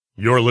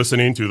You're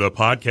listening to the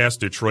Podcast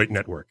Detroit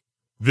Network.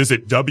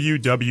 Visit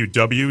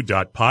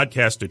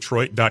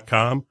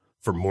www.podcastdetroit.com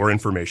for more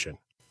information.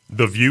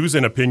 The views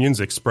and opinions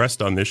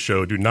expressed on this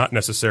show do not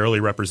necessarily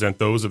represent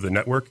those of the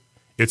network,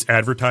 its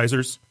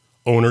advertisers,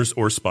 owners,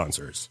 or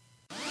sponsors.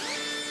 Red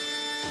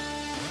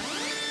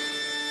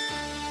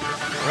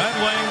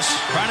Wings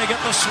trying to get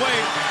the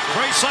sweep.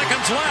 3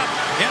 seconds left.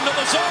 Into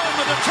the zone.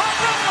 The Detroit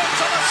Red Wings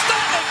are the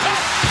Stanley Cup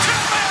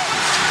champions.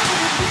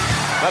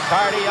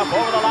 McCarty up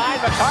over the line.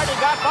 McCarty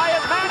got by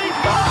his man. He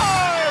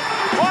scores!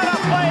 What a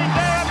play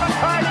there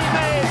McCarty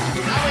made.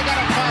 Now we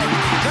got a fight.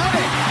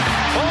 Johnny.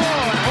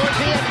 Oh, and who's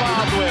he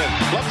involved with?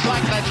 Looks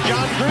like that's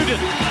John Gruden.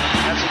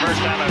 That's the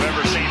first time I've ever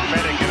seen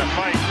Fedek in a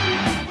fight.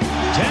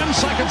 10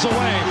 seconds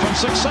away from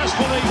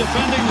successfully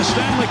defending the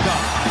Stanley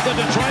Cup. The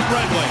Detroit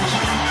Red Wings.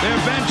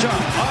 Their bench up.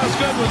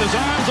 Osgood with his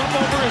arms up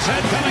over his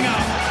head coming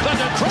out.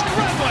 The Detroit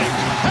Red Wings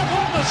have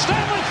won the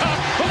Stanley Cup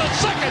for the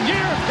second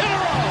year in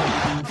a row.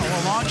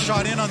 A long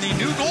shot in on the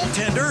new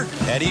goaltender,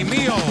 Eddie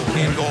Mio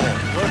in goal.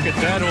 Look at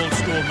that old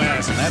school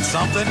mask. That's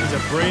something. He's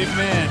a brave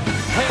man.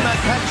 Heyman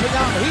catching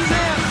up. He's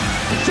in.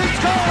 She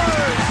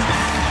scores!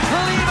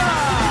 Kalina!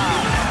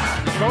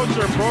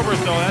 Koster and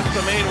Probert, though, that's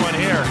the main one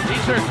here.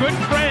 These are good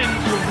friends.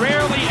 You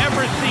rarely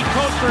ever see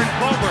Koster and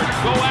Probert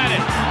go at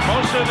it.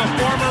 Most of the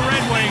former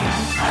Red Wings.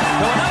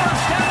 For another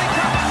Stanley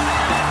Cup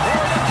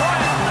for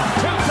Detroit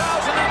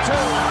 2002.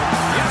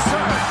 Yes,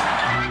 sir.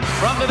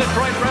 From the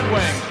Detroit Red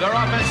Wings, their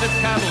offensive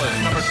catalyst,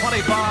 number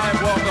 25,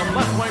 welcome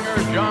left winger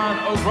John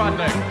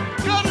Ogrodnik.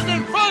 Got it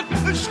in front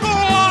and score!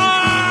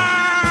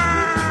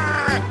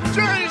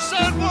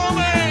 Jason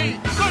Woolley,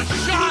 the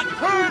shot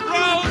heard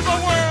round the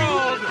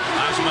world.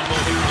 Osman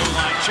moving blue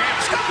line.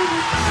 Chance.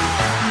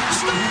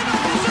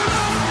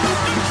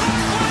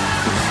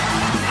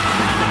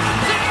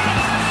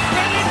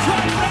 The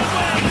Detroit Red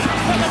Wings,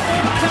 for the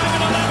first time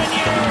in 11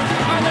 years,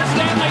 are the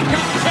Stanley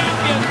Cup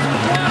champions.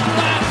 One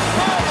last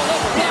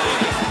marvelous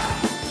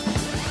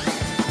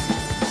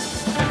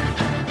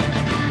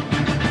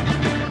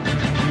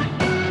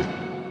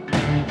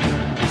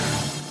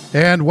play.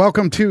 And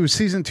welcome to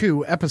Season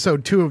 2,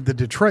 Episode 2 of the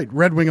Detroit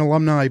Red Wing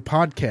Alumni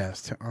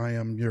Podcast. I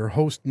am your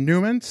host,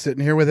 Newman,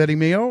 sitting here with Eddie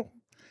Mio.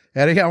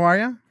 Eddie, how are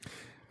you?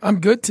 I'm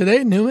good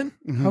today, Newman.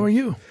 How are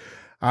you?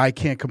 I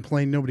can't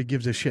complain. Nobody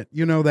gives a shit.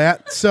 You know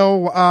that.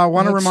 So I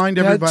want to remind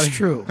everybody. That's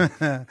true.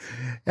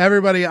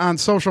 Everybody on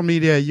social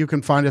media, you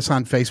can find us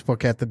on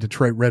Facebook at the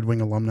Detroit Red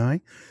Wing Alumni.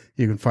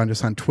 You can find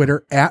us on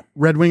Twitter at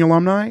Red Wing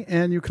Alumni.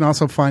 And you can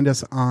also find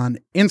us on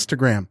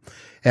Instagram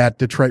at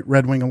Detroit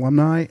Red Wing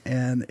Alumni.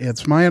 And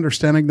it's my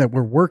understanding that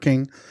we're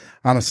working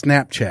on a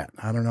Snapchat.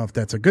 I don't know if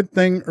that's a good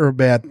thing or a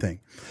bad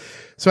thing.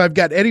 So I've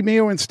got Eddie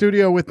Mio in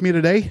studio with me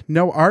today.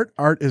 No Art.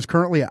 Art is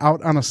currently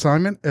out on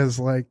assignment, as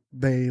like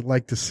they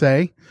like to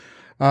say.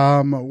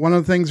 One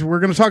of the things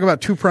we're going to talk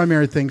about, two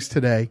primary things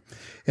today,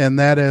 and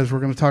that is we're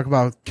going to talk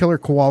about Killer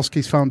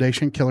Kowalski's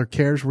Foundation, Killer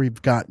Cares.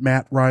 We've got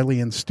Matt Riley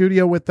in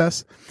studio with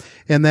us.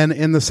 And then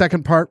in the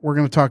second part, we're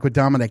going to talk with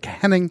Dominic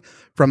Henning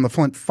from the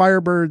Flint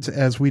Firebirds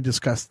as we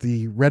discuss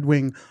the Red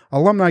Wing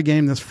alumni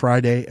game this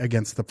Friday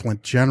against the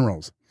Flint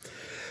Generals.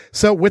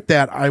 So with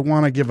that, I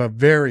want to give a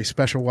very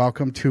special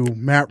welcome to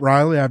Matt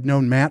Riley. I've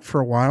known Matt for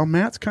a while.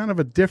 Matt's kind of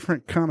a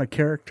different kind of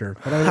character,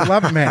 but I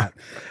love Matt.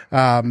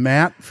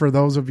 Matt, for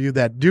those of you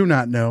that do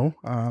not know,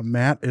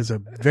 Matt is a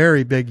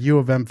very big U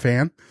of M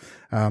fan.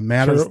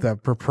 Matt is the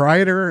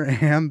proprietor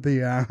and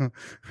the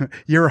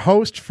your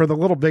host for the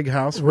Little Big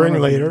House.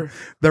 Ringleader.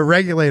 The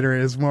regulator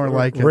is more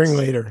like it.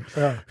 Ringleader.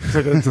 Yeah.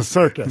 It's a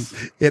circus.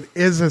 It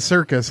is a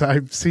circus.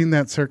 I've seen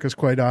that circus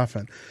quite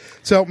often.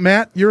 So,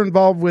 Matt, you're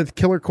involved with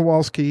Killer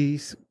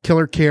Kowalski's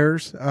Killer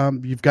Cares.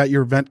 You've got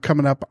your event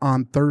coming up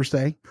on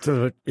Thursday.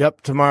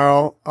 Yep,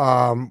 tomorrow.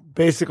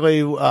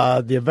 Basically,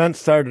 the event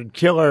started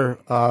Killer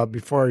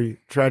before he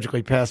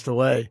tragically passed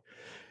away.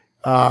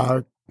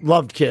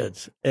 Loved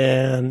kids,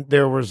 and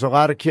there was a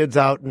lot of kids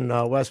out in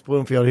West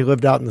Bloomfield. He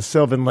lived out in the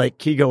Sylvan Lake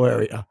Kego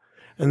area,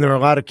 and there were a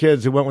lot of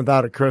kids who went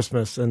without a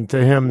Christmas, and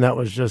to him that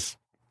was just,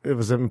 it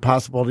was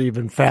impossible to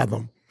even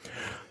fathom.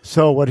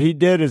 So what he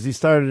did is he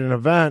started an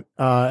event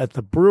at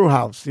the brew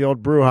house, the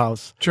old brew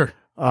house. Sure.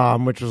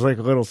 Which was like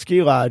a little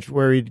ski lodge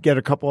where he'd get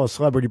a couple of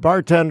celebrity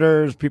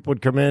bartenders. People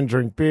would come in,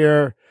 drink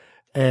beer,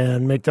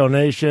 and make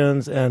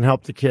donations and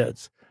help the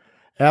kids.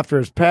 After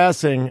his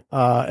passing,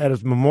 at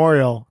his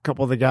memorial, a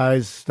couple of the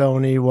guys,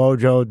 Stoney,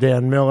 Wojo,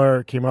 Dan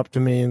Miller, came up to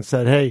me and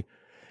said, "Hey,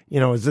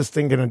 is this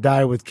thing going to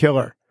die with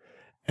Killer?"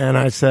 And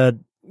I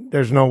said,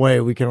 "There's no way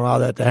we can allow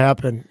that to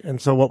happen."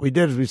 And so what we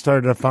did is we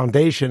started a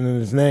foundation in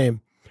his name.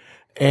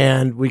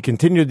 And we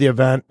continued the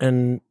event.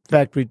 And in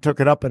fact, we took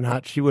it up a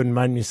notch. She wouldn't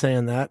mind me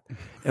saying that.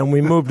 And we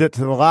moved it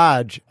to the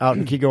lodge out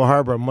in Kego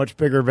Harbor, a much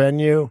bigger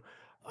venue.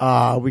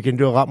 We can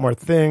do a lot more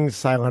things,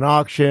 silent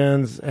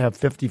auctions, have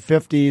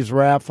 50-50s,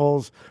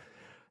 raffles.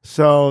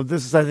 So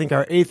this is, I think,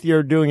 our 8th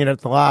year doing it at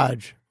the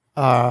lodge.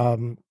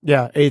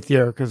 8th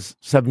year, because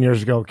 7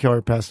 years ago,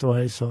 Killer passed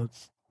away. So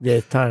it's the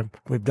 8th time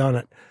we've done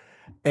it.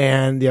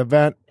 And the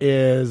event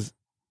is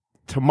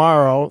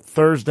tomorrow,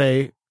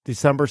 Thursday,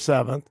 December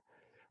 7th.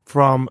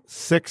 from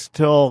 6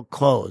 till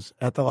close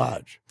at the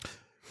lodge.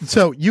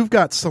 So you've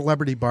got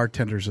celebrity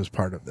bartenders as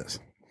part of this.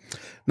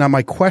 Now,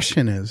 my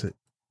question is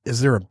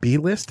there a B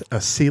list,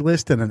 a C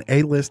list, and an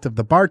A list of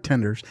the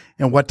bartenders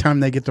and what time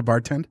they get to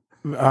bartend?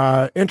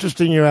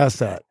 Interesting you asked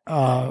that.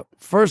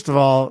 First of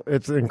all,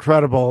 it's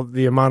incredible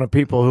the amount of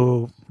people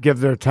who give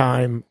their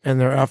time and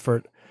their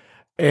effort.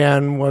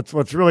 And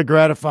what's really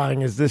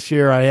gratifying is this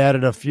year I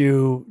added a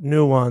few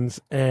new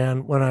ones.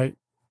 And when I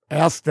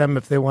asked them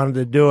if they wanted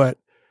to do it,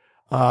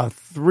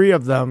 3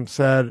 of them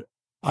said,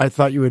 I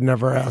thought you would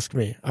never ask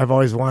me. I've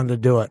always wanted to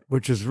do it,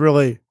 which is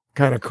really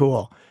kind of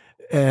cool.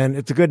 And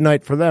it's a good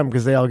night for them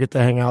because they all get to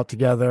hang out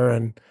together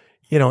and,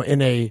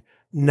 in a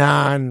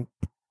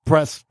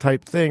non-press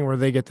type thing where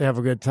they get to have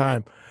a good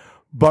time.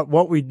 But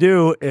what we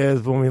do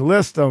is when we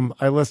list them,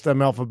 I list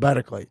them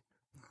alphabetically.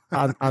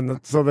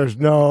 So there's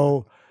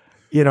no,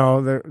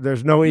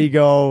 there's no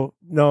ego,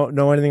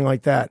 no anything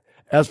like that.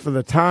 As for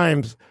the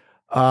times,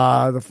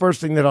 the first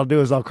thing that I'll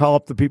do is I'll call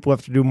up the people who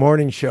have to do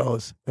morning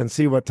shows and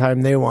see what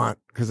time they want.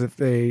 Because if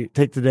they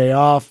take the day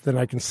off, then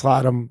I can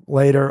slot them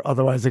later.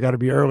 Otherwise, they got to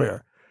be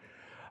earlier.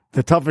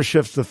 The toughest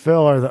shifts to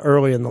fill are the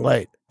early and the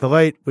late. The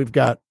late, we've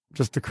got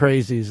just the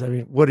crazies. I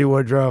mean, Woody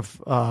Woodruff,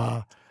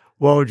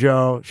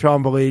 Wojo,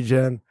 Sean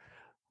Belegian.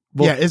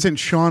 Yeah, isn't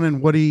Sean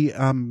and Woody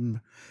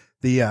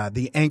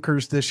the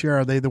anchors this year?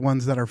 Are they the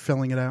ones that are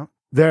filling it out?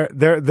 They're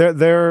in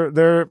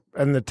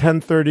the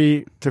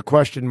 10:30 to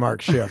question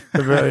mark shift.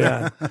 The very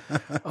end.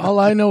 All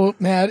I know,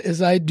 Matt,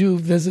 is I do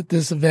visit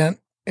this event.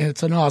 And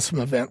it's an awesome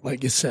event,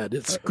 like you said.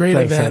 It's a great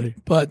event. Eddie.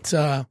 But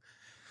I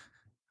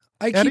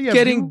keep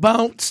getting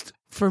bounced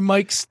for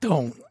Mike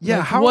Stone.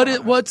 Yeah,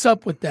 what's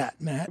up with that,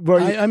 Matt?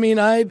 Well,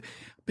 I've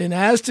been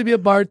asked to be a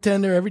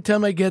bartender. Every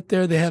time I get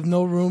there, they have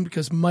no room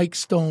because Mike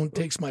Stone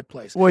takes my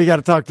place. Well, you got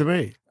to talk to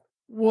me.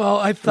 Well,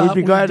 I thought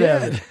we'd be glad to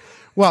have it.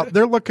 Well,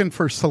 they're looking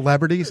for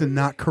celebrities and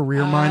not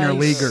career minor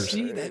leaguers.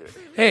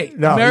 Hey,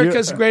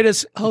 America's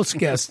greatest host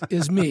guest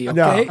is me,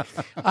 okay? No.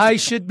 I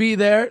should be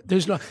there.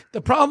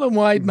 The problem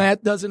why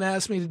Matt doesn't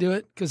ask me to do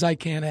it, because I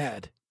can't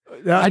add.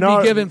 I'd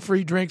be giving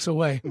free drinks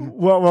away.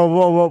 Well,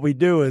 what we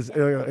do is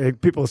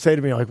people say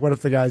to me, like, what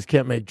if the guys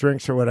can't make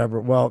drinks or whatever?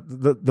 Well,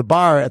 the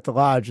bar at the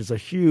lodge is a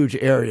huge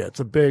area. It's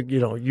a big,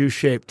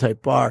 U-shaped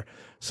type bar.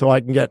 So I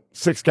can get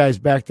 6 guys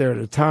back there at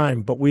a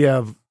time, but we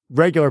have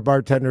regular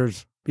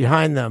bartenders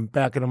behind them,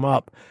 backing them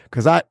up,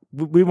 because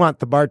we want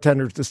the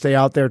bartenders to stay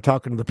out there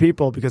talking to the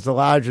people because the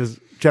lodge is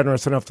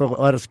generous enough to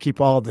let us keep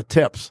all of the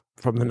tips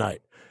from the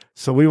night.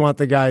 So we want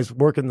the guys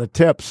working the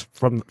tips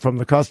from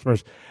the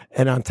customers.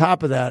 And on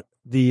top of that,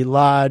 the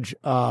lodge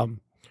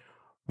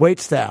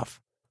wait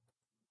staff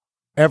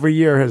every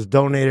year has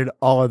donated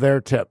all of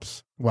their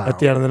tips at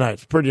the end of the night.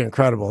 It's pretty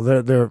incredible.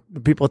 They're the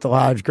people at the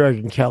lodge, Greg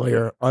and Kelly,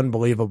 are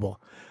unbelievable.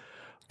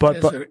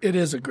 But it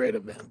is a great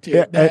event.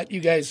 Dude. Yeah,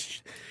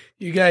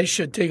 you guys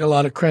should take a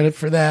lot of credit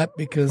for that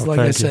because, like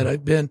I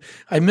said,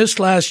 I missed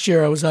last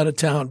year. I was out of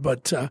town,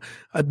 but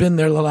I've been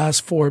there the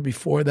last 4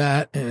 before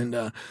that. And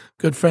a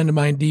good friend of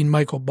mine, Dean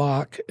Michael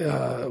Bach,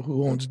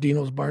 who owns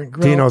Dino's Bar and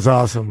Grill. Dino's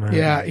awesome, man.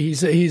 Yeah,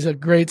 he's a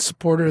great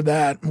supporter of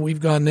that. And we've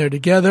gone there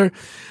together.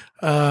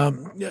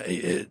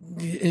 The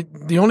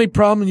only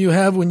problem you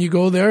have when you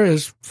go there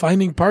is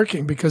finding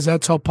parking because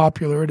that's how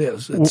popular it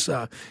is.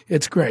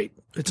 It's great.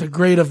 It's a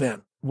great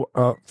event.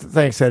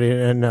 Thanks, Eddie.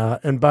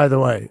 And by the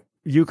way,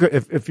 you could,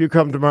 if you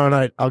come tomorrow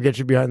night, I'll get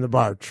you behind the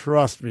bar.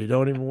 Trust me.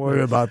 Don't even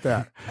worry about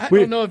that. I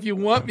don't know if you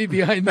want me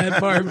behind that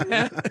bar,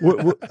 man.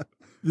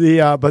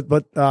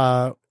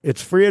 But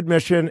it's free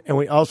admission, and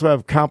we also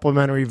have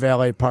complimentary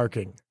valet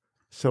parking.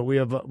 So we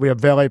have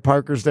valet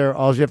parkers there.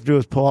 All you have to do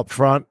is pull up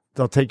front.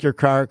 They'll take your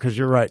car because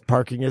you're right.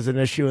 Parking is an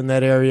issue in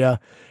that area.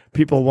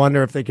 People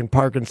wonder if they can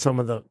park in some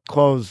of the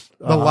closed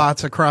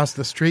lots across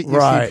the street. You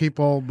see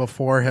people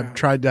before have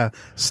tried to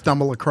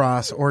stumble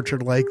across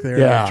Orchard Lake there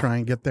to try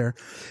and get there.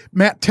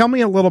 Matt, tell me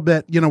a little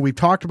bit. We've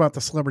talked about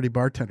the celebrity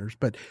bartenders,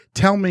 but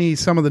tell me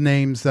some of the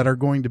names that are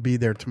going to be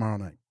there tomorrow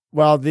night.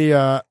 Well,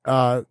 the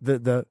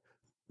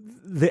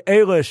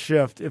A-list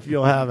shift, if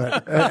you'll have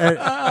it,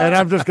 and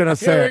I'm just going to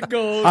say it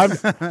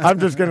goes. I'm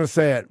just going to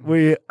say it.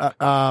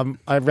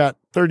 I've got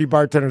 30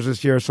 bartenders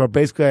this year, so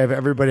basically I have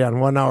everybody on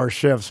 1-hour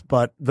shifts,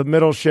 but the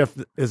middle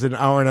shift is an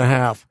hour and a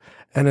half,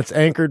 and it's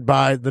anchored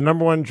by the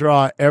number one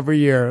draw every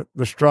year.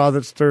 The straw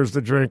that stirs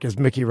the drink is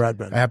Mickey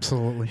Redmond.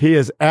 Absolutely. He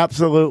is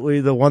absolutely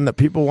the one that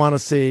people want to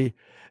see,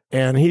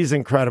 and he's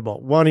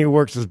incredible. 1, he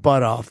works his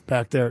butt off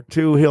back there.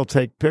 2, he'll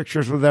take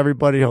pictures with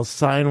everybody. He'll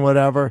sign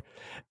whatever,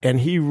 and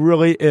he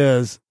really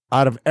is,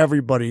 out of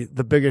everybody,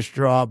 the biggest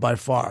draw by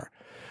far.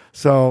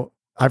 So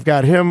I've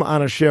got him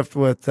on a shift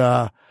with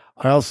I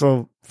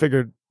also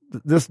figured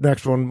this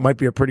next one might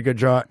be a pretty good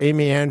draw.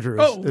 Amy Andrews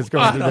is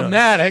going to do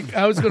automatic.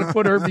 I was going to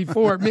put her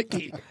before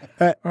Mickey.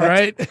 All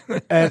right.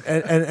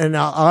 and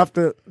I'll have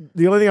to.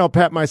 The only thing I'll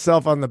pat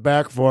myself on the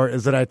back for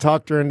is that I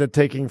talked her into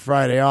taking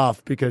Friday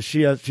off because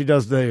she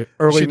does the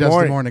early morning. She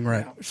does the morning,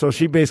 right? So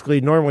she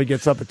basically normally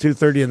gets up at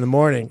 2:30 in the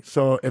morning.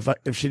 So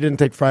if she didn't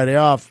take Friday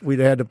off, we'd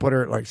have had to put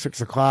her at like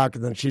 6 o'clock,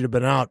 and then she'd have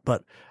been out.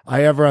 But I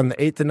have her on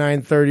the 8 to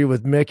 9:30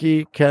 with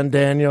Mickey, Ken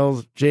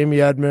Daniels,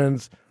 Jamie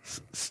Edmonds,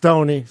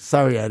 Stoney.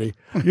 Sorry, Eddie.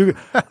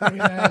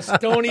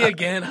 Stoney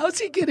again. How's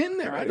he get in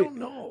there? I don't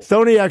know.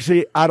 Stoney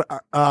actually,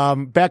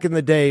 back in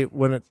the day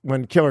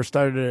when Killer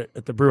started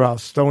at the brew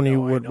house, Stoney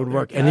would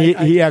work, and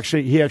he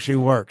actually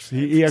works.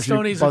 He actually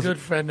Stoney's a good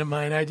friend of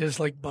mine. I just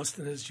like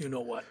busting his you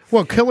know what.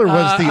 Well, Killer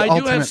was the ultimate. I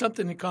do have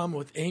something in common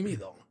with Amy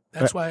though.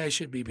 That's why I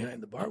should be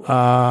behind the bar with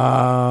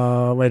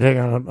her. Wait, hang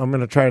on. I'm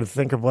going to try to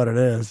think of what it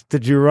is.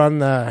 Did you run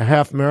the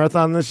half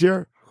marathon this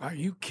year? Are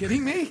you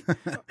kidding me?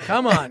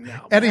 Come on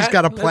now. Eddie's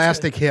got a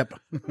plastic hip.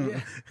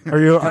 Yeah. Are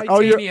you?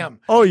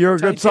 Titanium. You're a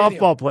good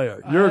softball player.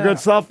 You're a good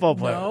softball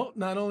player. No,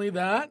 not only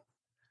that.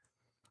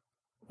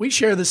 We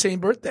share the same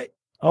birthday.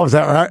 Oh, is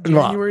that right?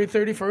 January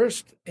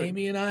 31st,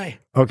 Amy and I.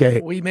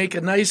 Okay. We make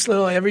a nice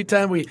little, every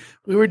time we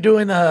were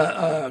doing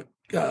a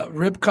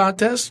rib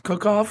contest,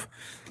 cook-off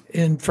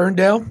in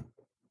Ferndale.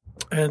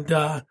 And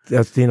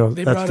that's Dino.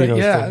 They brought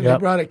they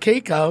brought a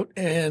cake out,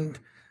 and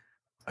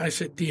I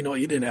said, Dino,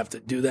 you didn't have to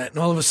do that. And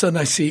all of a sudden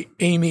I see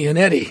Amy and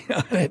Eddie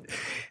on it.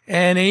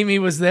 And Amy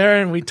was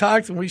there, and we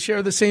talked, and we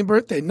share the same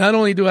birthday. Not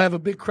only do I have a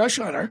big crush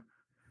on her,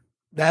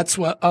 that's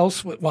what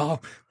else.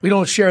 Well, we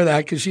don't share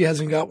that because she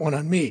hasn't got one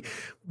on me.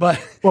 But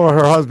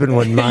her husband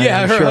wouldn't mind.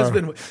 Yeah, her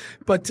husband would.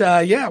 But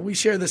we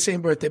share the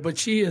same birthday. But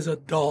she is a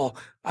doll.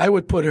 I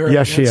would put her.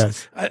 Yes, she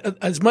is.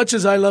 As much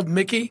as I love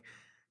Mickey,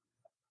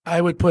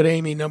 I would put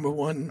Amy number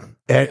one.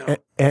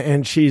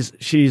 And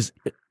she's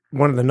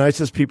one of the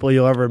nicest people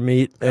you'll ever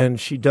meet, and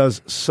she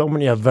does so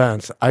many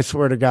events. I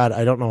swear to God,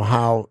 I don't know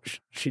how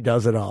she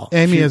does it all.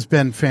 Amy has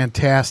been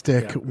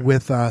fantastic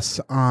with us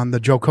on the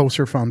Joe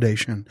Koser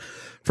Foundation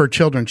for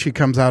Children. She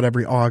comes out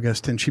every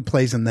August, and she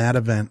plays in that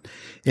event,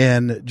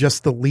 and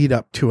just the lead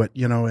up to it,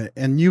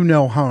 and you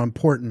know how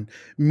important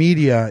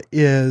media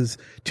is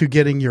to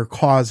getting your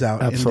cause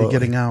out. Absolutely. And to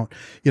getting out.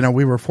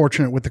 We were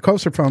fortunate with the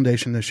Koser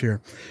Foundation this year.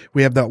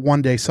 We have that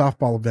one-day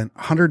softball event,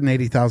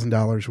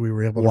 $180,000 we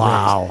were able to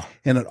raise.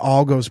 And it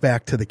all goes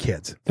back to the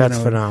kids. That's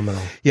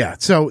phenomenal. Yeah.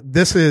 So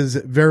this is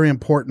very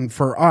important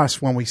for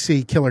us when we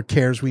see Killer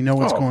Cares. We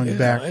know it's going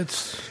back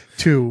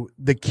to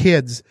the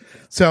kids.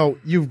 So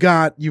you've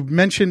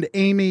mentioned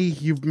Amy,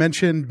 you've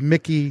mentioned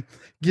Mickey.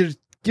 Give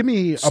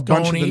me a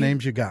bunch of the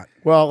names you got.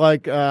 Well,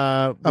 like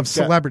of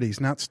celebrities,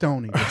 not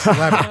Stoney, but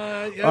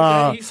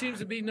celebrities. He seems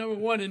to be number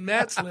one in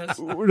Matt's list.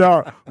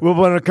 No, well,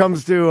 when it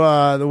comes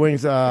to the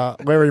Wings,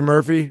 Larry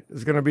Murphy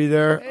is going to be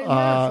there. Hey,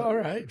 all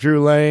right.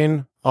 Drew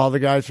Lane, all the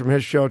guys from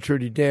his show,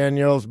 Trudy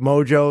Daniels,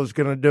 Mojo is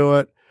going to do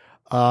it.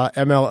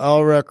 ML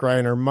Elric,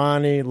 Ryan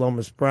Armani,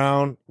 Lomas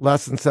Brown,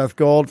 Les and Seth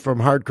Gold from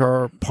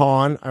Hardcore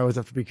Pawn. I always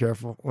have to be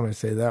careful when I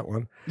say that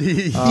one.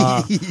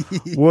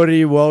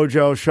 Woody,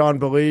 Wojo, Sean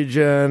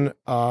Belegian,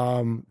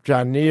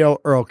 John Neal,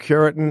 Earl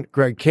Curitin,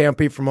 Greg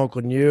Campy from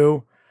Oakland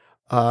U,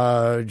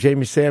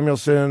 Jamie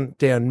Samuelson,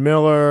 Dan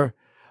Miller.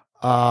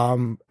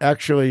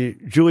 Actually,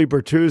 Julie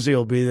Bertuzzi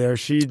will be there.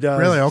 She does.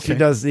 Really? Okay. She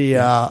does the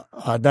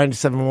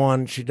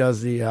 97.1. She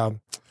does the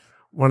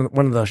one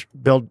of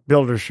the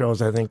builder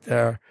shows, I think.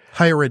 There.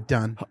 Hire it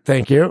done.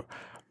 Thank you.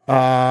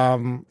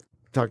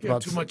 Talked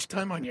about too much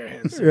time on your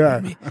hands.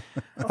 Yeah.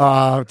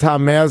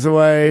 Tom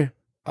Mazaway,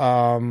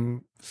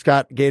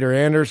 Scott Gator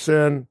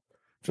Anderson,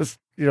 just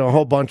a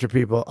whole bunch of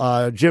people.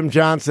 Jim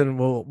Johnson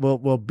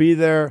will be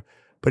there,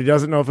 but he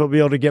doesn't know if he'll be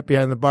able to get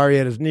behind the bar. He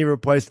had his knee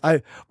replaced.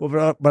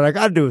 What I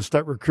got to do is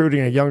start recruiting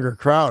a younger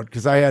crowd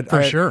because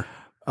sure.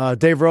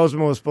 Dave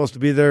Roseman was supposed to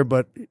be there,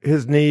 but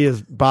his knee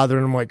is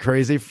bothering him like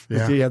crazy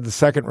because he had the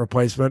second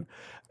replacement.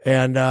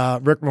 And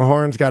Rick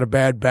Mahorn's got a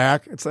bad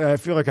back. I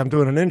feel like I'm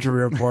doing an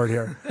injury report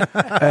here.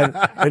 and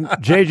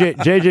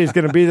JJ's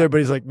going to be there, but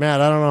he's like, Matt,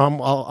 I don't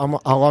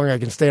know how long I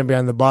can stand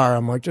behind the bar.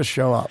 I'm like, just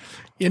show up.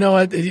 You know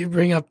what? You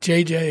bring up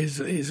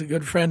JJ. He's a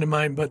good friend of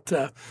mine, but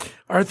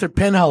Arthur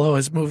Penhallow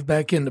has moved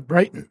back into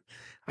Brighton.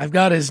 I've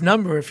got his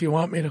number if you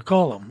want me to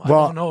call him. I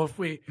don't know if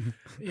we,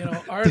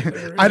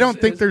 Arthur. I don't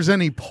think there's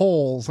any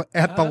polls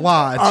at the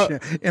lodge,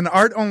 and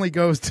Art only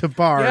goes to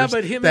bars. Yeah,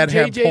 but him that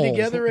and JJ have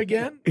together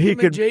again. He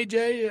could,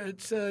 JJ.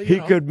 It's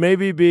he could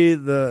maybe be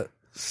the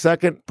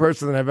second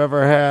person that I've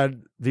ever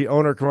had the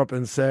owner come up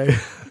and say,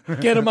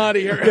 "Get him out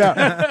of here."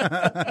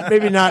 Yeah,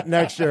 maybe not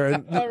next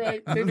year. All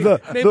right, maybe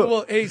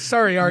we'll. Hey,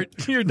 sorry,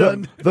 Art, you're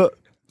done.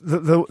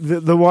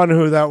 The one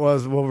who that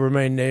was will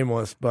remain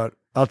nameless, but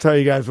I'll tell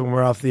you guys when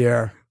we're off the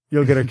air.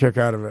 You'll get a kick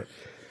out of it.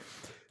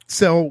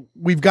 So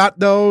we've got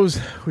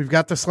those. We've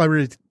got the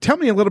celebrity. Tell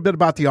me a little bit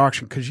about the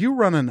auction because you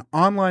run an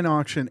online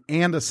auction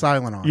and a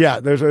silent auction.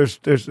 Yeah, there's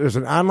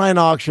an online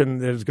auction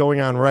that is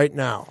going on right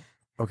now.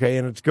 Okay,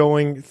 and it's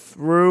going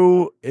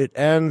through. It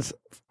ends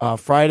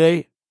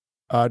Friday,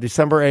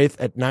 December 8th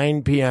at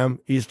 9 p.m.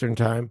 Eastern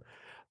Time.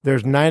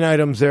 There's 9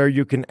 items there.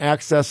 You can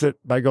access it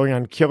by going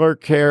on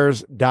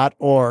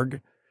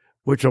killercares.org,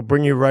 which will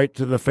bring you right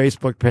to the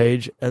Facebook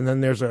page. And then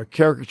there's a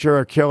caricature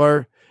of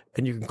Killer,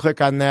 and you can click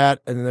on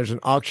that. And then there's an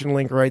auction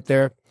link right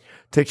there.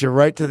 Takes you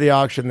right to the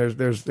auction.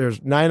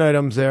 There's 9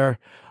 items there.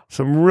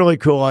 Some really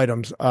cool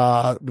items.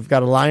 We've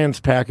got a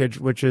Lions package,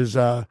 which is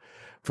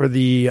for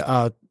the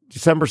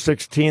December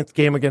 16th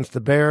game against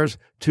the Bears.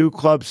 2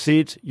 club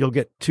seats. You'll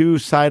get 2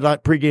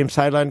 pregame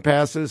sideline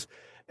passes,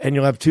 and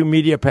you'll have 2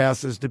 media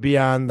passes to be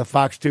on the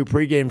Fox 2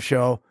 pregame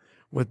show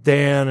with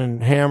Dan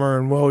and Hammer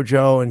and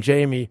Wojo and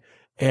Jamie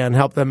and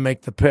help them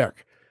make the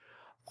pick.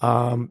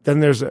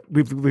 Then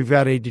we've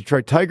got a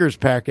Detroit Tigers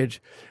package,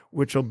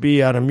 which will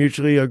be on a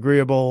mutually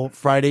agreeable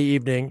Friday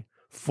evening.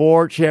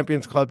 4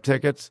 Champions Club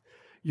tickets.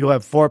 You'll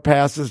have 4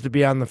 passes to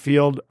be on the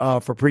field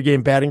for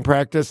pregame batting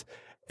practice,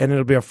 and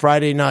it'll be a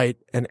Friday night.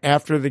 And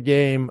after the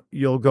game,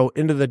 you'll go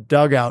into the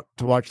dugout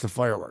to watch the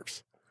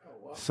fireworks.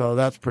 So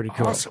that's pretty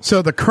cool. Awesome.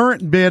 So the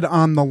current bid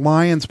on the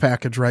Lions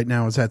package right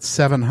now is at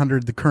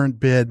 $700. The current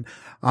bid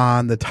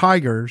on the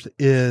Tigers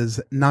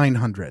is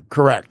 $900.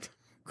 Correct.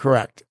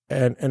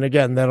 And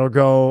again, that'll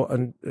go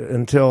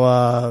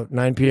until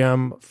 9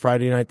 p.m.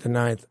 Friday night the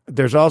 9th.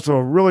 There's also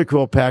a really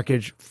cool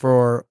package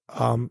for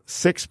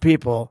 6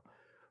 people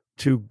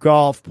to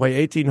golf, play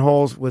 18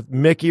 holes with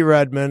Mickey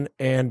Redmond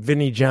and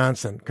Vinnie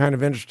Johnson. Kind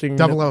of interesting.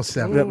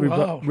 007. That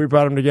we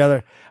brought them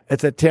together.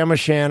 It's at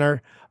Tamashanner.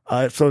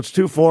 So it's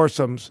 2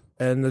 foursomes,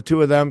 and the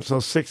 2 of them,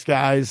 so 6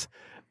 guys.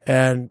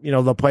 And,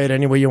 they'll play it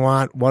any way you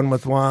want, one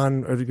with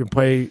one, or you can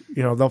play,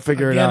 they'll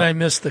figure it out. I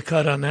missed the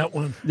cut on that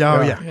one.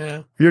 Oh,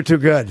 yeah. You're too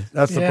good.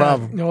 That's the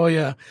problem. Oh,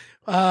 yeah.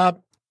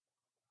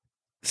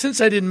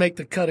 Since I didn't make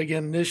the cut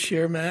again this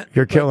year, Matt.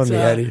 You're killing me,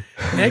 Eddie.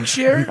 Next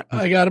year,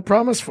 I got a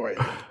promise for you.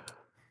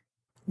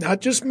 Not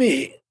just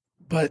me,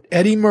 but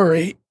Eddie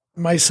Murray,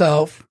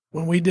 myself,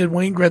 when we did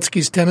Wayne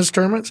Gretzky's tennis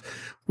tournaments,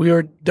 we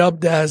were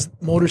dubbed as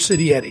Motor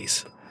City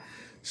Eddies.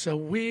 So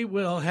we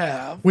will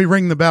have. We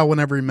ring the bell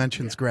whenever he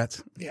mentions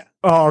Gretz. Yeah.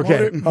 Oh,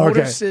 okay.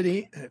 Motor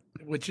City,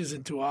 which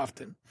isn't too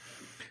often,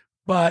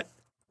 but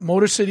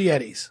Motor City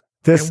Eddies.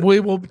 And we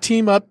will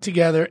team up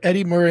together,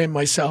 Eddie Murray and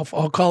myself.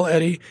 I'll call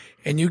Eddie,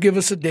 and you give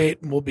us a date,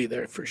 and we'll be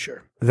there for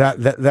sure.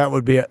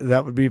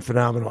 That would be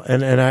phenomenal.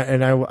 And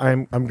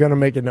I'm going to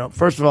make a note.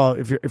 First of all,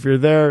 if you're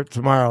there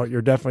tomorrow,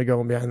 you're definitely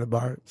going behind the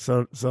bar.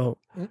 So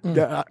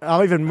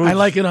I'll even move. I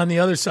like it on the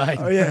other side.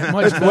 Oh yeah,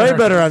 it's way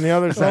better on the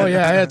other side. Oh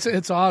yeah,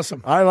 it's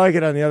awesome. I like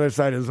it on the other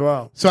side as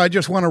well. So I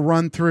just want to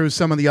run through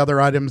some of the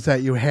other items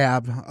that you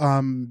have.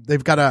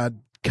 They've got a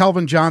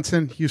Calvin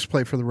Johnson, he used to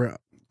play for the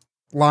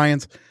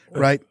Lions,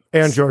 right?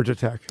 And Georgia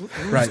Tech.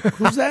 Right.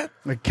 Who's that?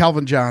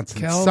 Calvin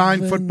Johnson.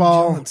 Signed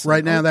football.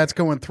 Right now, that's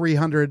going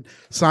 $300.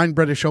 Signed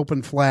British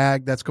Open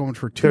flag. That's going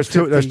for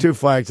 $250. There's 2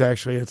 flags,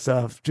 actually. It's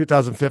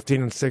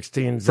 2015 and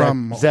 16.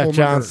 From Zach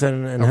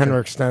Johnson and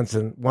Henrik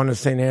Stenson. One is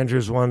St.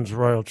 Andrews, one's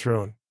Royal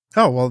Troon.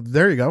 Oh, well,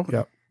 there you go.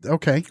 Yep.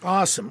 Okay.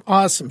 Awesome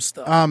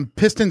stuff.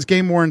 Pistons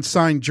game-worn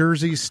signed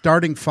jerseys,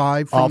 starting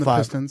 5 from the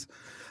Pistons.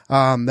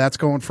 That's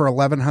going for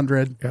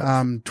 $1,100. Yep.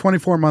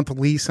 24-month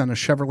lease on a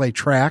Chevrolet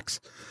Trax.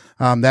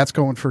 That's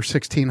going for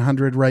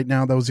 $1,600 right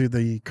now. Those are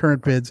the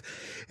current bids.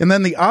 And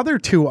then the other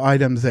 2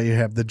 items that you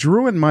have, the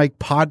Drew and Mike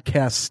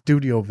podcast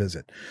studio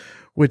visit,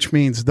 which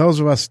means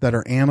those of us that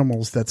are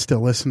animals that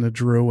still listen to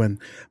Drew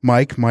and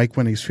Mike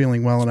when he's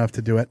feeling well enough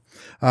to do it,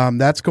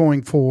 that's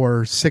going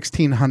for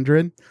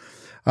 $1,600.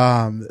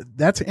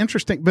 That's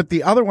interesting. But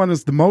the other one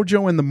is the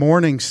Mojo in the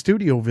Morning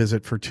studio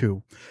visit for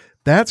 2.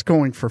 That's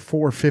going for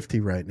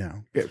 $450 right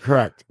now. Yeah,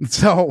 correct.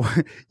 So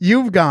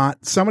you've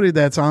got somebody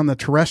that's on the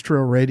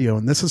terrestrial radio,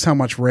 and this is how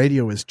much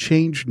radio has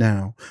changed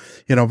now,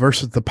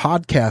 versus the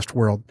podcast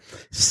world.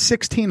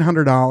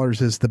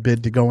 $1,600 is the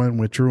bid to go in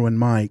with Drew and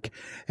Mike,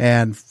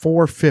 and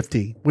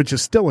 $450, which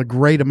is still a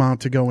great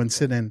amount to go and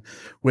sit in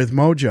with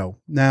Mojo.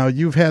 Now,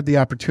 you've had the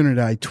opportunity.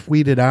 I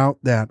tweeted out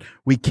that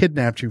we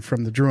kidnapped you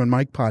from the Drew and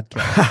Mike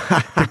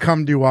podcast to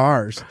come do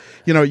ours.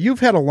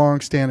 You've had a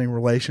long-standing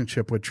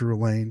relationship with Drew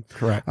Lane.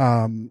 Correct.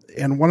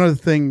 And one of the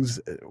things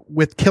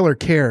with Killer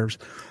Cares,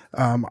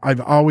 I've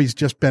always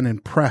just been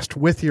impressed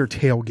with your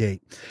tailgate.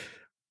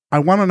 I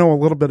want to know a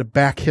little bit of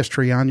back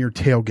history on your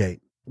tailgate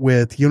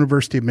with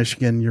University of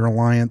Michigan, your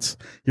allegiance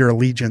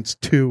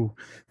to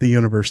the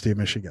University of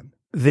Michigan.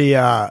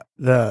 The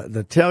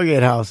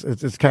tailgate house,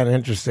 it's kind of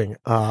interesting.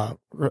 I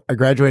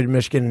graduated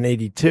Michigan in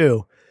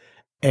 82,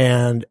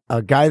 and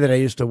a guy that I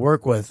used to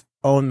work with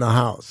owned the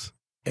house.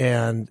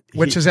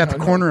 Which is at the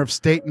corner of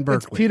State and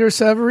Berkeley. It's Peter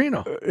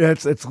Severino.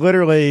 It's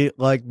literally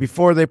like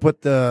before they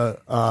put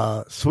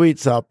the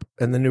suites up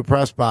in the new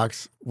press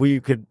box, we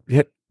could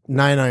hit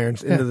 9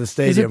 irons into the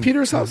stadium. Is it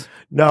Peter's house?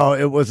 No,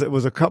 it was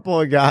a couple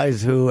of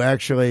guys who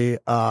actually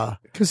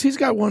because he's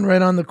got one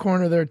right on the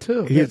corner there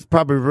too. He's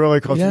probably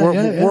really close.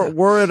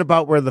 We're at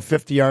about where the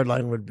 50-yard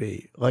line would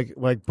be. Like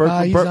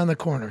Berkeley. He's on the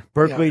corner.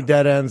 Berkeley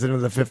dead ends into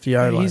the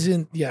 50-yard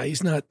line.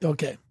 He's not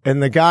okay.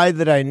 And the guy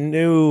that I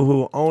knew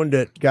who owned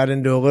it got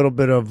into a little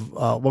bit of,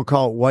 we'll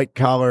call it white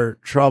collar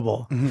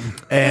trouble.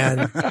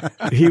 And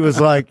he was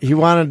like, he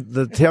wanted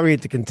the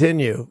tailgate to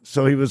continue.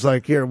 So he was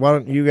like, here, why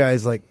don't you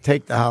guys like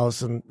take the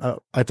house? And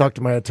I talked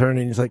to my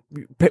attorney and he's like,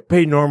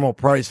 pay normal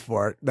price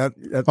for it.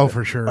 That's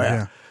for sure.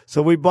 Yeah.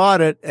 So we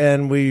bought it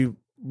and we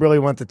really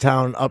went to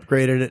town,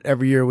 upgraded it.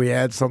 Every year we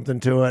add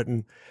something to it.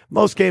 And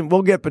most games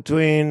we'll get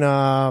between,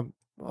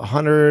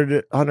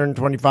 100,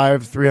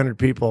 125, 300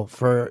 people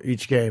for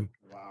each game.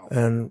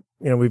 And,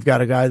 we've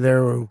got a guy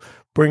there who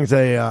brings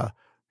a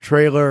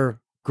trailer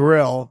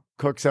grill,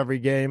 cooks every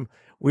game.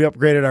 We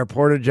upgraded our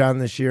porta-john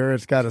this year.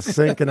 It's got a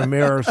sink and a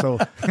mirror. So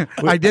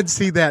I did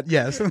see that.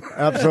 Yes,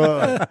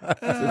 absolutely.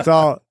 It's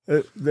all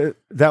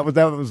that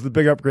was the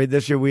big upgrade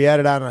this year. We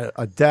added on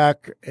a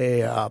deck,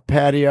 a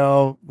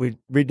patio. We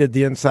redid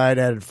the inside,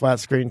 added flat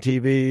screen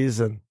TVs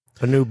and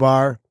a new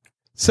bar.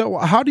 So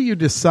how do you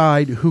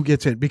decide who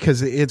gets it?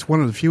 Because it's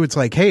one of the few. It's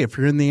like, hey, if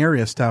you're in the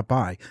area, stop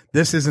by.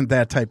 This isn't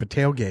that type of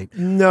tailgate.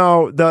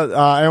 No,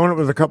 I went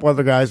with a couple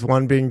other guys.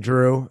 One being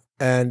Drew,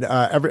 and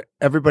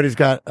everybody's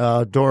got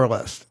a door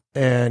list,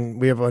 and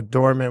we have a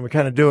doorman. We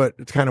kind of do it.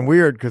 It's kind of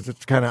weird because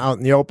it's kind of out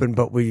in the open,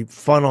 but we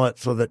funnel it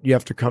so that you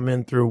have to come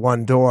in through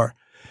one door,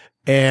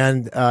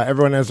 and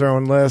everyone has their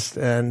own list,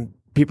 and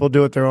people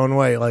do it their own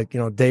way. Like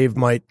Dave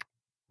might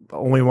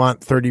only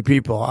want 30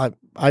 people.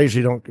 I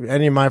usually don't.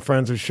 Any of my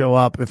friends who show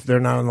up, if they're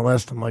not on the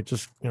list, I'm like,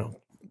 just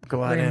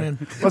go on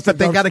in. But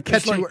they got to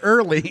catch you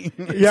early.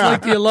 It's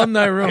like the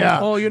alumni room. Yeah.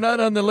 Oh, you're not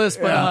on the list,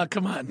 but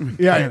come on.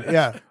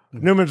 Yeah.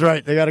 Newman's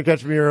right. They got to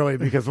catch me early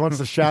because once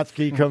the shots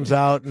key comes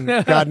out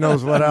and God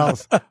knows what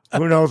else,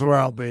 who knows where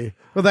I'll be.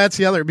 Well, that's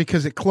the other,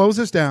 because it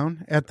closes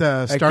down at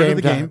the start of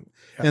the game,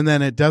 and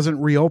then it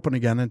doesn't reopen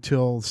again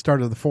until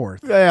start of the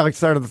fourth. Yeah, like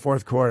start of the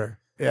fourth quarter.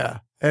 Yeah.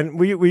 And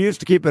we used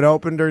to keep it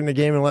open during the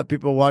game and let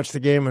people watch the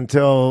game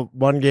until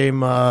one game,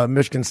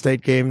 Michigan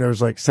State game. There was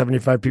like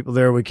 75 people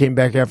there. We came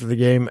back after the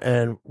game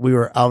and we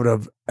were out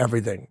of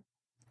everything.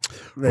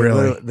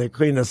 They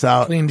cleaned us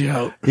out. Cleaned you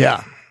out.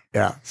 Yeah.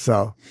 Yeah.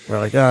 So we're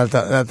like,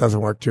 that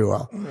doesn't work too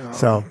well. No.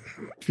 So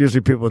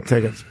usually people with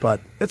tickets,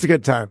 but it's a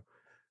good time.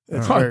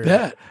 It's I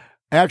bet.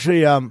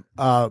 Actually,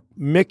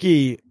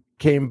 Mickey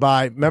came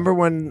by. Remember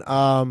when,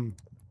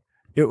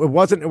 it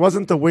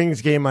wasn't the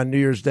Wings game on New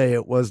Year's Day.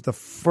 It was the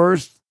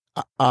first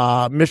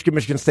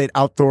Michigan State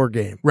outdoor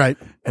game. Right.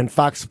 And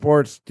Fox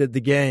Sports did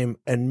the game,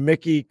 and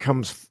Mickey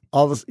comes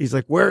he's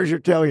like, "Where's your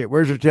tailgate?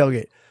 Where's your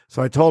tailgate?"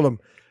 So I told him.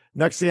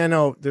 Next thing I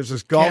know, there's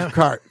this golf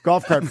cart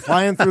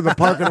flying through the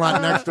parking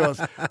lot next to us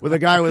with a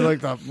guy with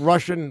like the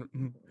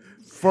Russian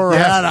fur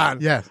hat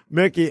on. Yes.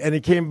 Mickey, and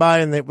he came by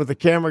and with the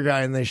camera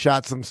guy and they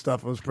shot some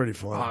stuff. It was pretty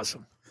fun.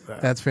 Awesome. Yeah.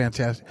 That's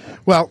fantastic.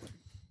 Well,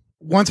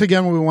 once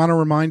again, we want to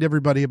remind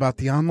everybody about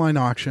the online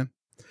auction.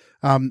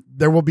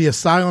 There will be a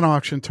silent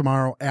auction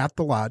tomorrow at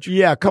the lodge.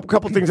 Yeah, a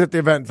couple things at the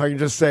event. If I can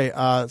just say,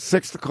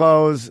 6 to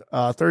close,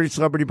 30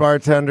 celebrity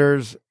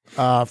bartenders,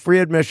 free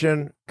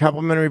admission,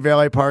 complimentary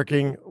valet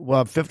parking. We'll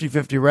have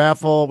 50-50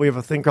 raffle. We have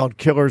a thing called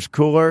Killer's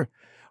Cooler,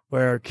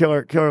 where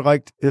Killer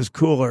liked his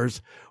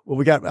coolers. Well,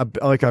 we got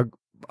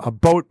a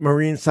boat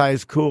marine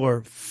sized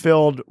cooler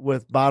filled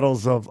with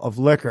bottles of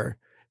liquor,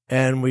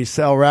 and we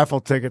sell raffle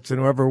tickets, and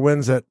whoever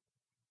wins it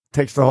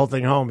takes the whole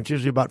thing home. It's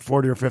usually about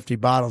 40 or 50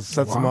 bottles.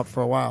 Sets them up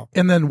for a while.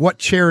 And then what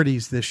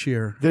charities this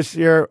year? This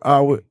year,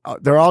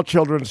 they're all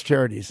children's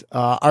charities.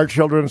 Our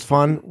Children's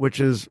Fund, which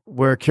is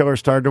where Killer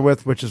started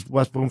with, which is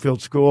West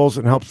Bloomfield Schools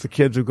and helps the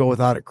kids who go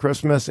without at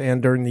Christmas and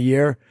during the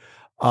year.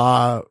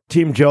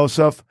 Team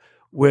Joseph,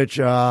 which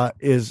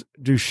is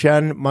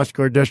Duchenne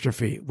muscular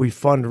dystrophy. We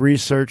fund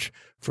research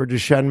for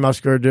Duchenne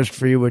muscular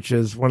dystrophy, which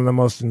is one of the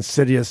most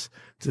insidious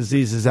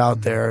diseases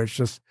out there. It's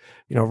just,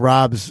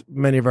 robs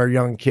many of our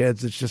young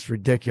kids. It's just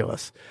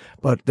ridiculous.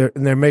 But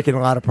they're making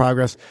a lot of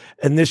progress.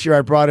 And this year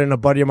I brought in a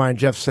buddy of mine,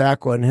 Jeff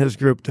Sakwa, and his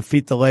group,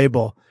 Defeat the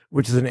Label,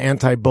 which is an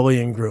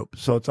anti-bullying group.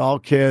 So it's all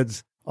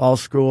kids, all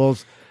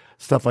schools,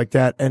 stuff like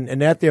that.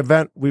 And at the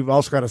event, we've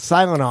also got a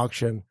silent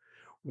auction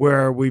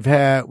where we'll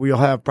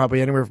have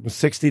probably anywhere from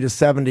 60 to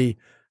 70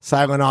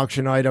 silent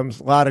auction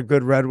items, a lot of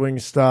good Red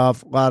Wings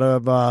stuff, a lot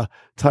of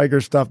Tiger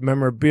stuff,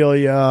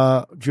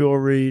 memorabilia,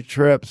 jewelry,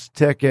 trips,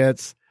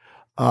 tickets,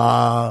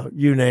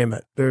 you name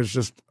it. There's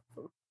just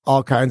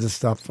all kinds of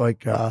stuff.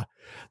 Like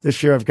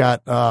this year I've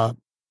got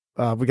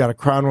we got a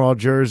Cronwall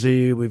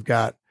jersey, we've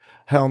got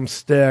Helm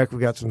stick, we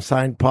got some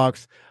signed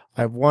pucks.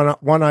 I have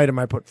one item,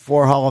 I put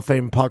 4 Hall of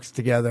Fame pucks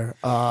together.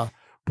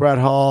 Brett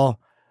Hall,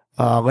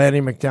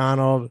 Lanny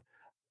McDonald,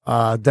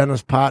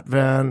 Dennis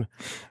Potvin,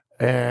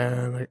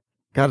 and I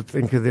got to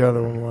think who the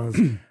other one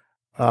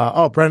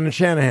was. Brendan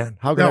Shanahan.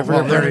 How can I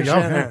forget Brendan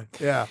Shanahan?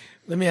 Yeah.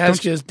 Let me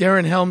ask you, is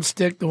Darren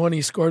Helmstick the one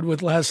he scored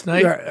with last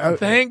night? Yeah,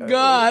 Thank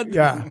God.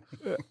 Yeah.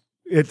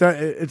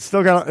 It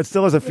still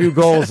has a few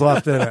goals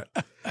left in it.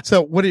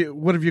 So what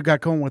have you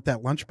got going with that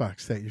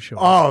lunchbox that you showed?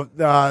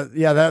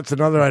 Yeah, that's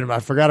another item. I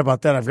forgot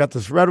about that. I've got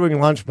this Red Wing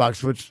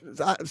lunchbox, which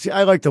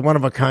I like the one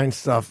of a kind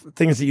stuff,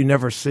 things that you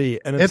never see.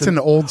 And it's an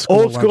old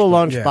school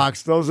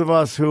lunchbox. Yeah. Those of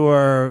us who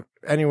are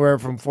anywhere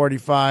from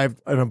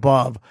 45 and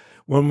above.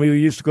 When we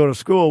used to go to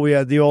school, we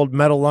had the old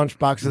metal lunch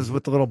boxes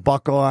with the little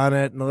buckle on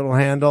it and the little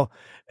handle.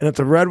 And it's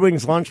a Red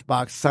Wings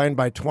lunchbox signed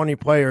by 20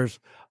 players,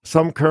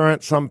 some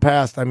current, some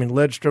past. I mean,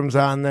 Lidstrom's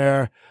on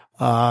there.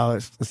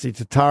 Let's see,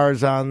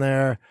 Tatar's on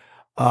there.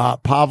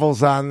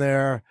 Pavel's on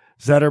there.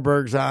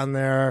 Zetterberg's on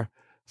there.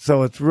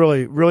 So it's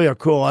really, really a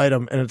cool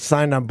item, and it's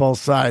signed on both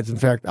sides. In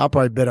fact, I'll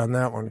probably bid on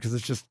that one because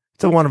it's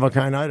a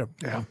one-of-a-kind item.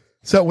 Yeah.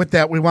 So with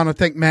that, we want to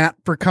thank Matt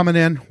for coming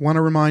in. Want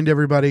to remind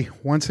everybody,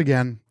 once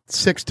again,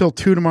 6 till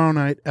 2 tomorrow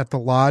night at the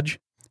Lodge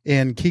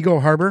in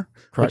Kego Harbor,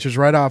 which is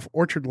right off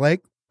Orchard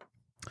Lake.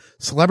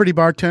 Celebrity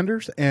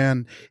bartenders,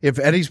 and if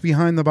Eddie's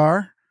behind the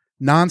bar,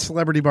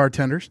 non-celebrity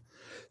bartenders.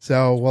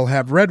 So we'll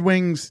have Red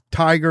Wings,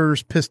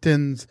 Tigers,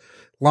 Pistons,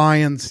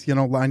 Lions. You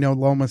know, I know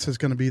Lomas is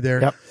going to be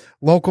there. Yep.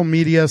 Local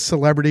media,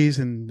 celebrities,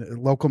 and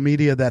local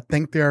media that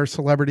think they are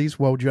celebrities.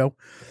 Wojo.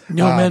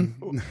 Newman.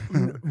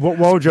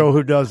 Wojo,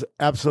 who does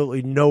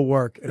absolutely no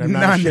work, and I'm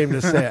not ashamed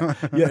to say it.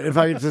 Yeah, if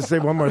I could just say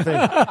one more thing.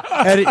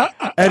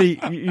 Eddie,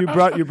 you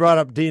brought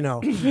up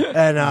Dino,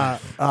 and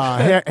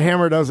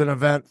Hammer does an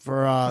event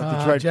for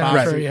Detroit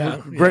Boxing.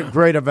 Yeah.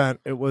 Great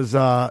event. It was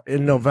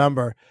in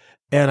November.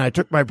 And I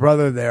took my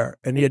brother there,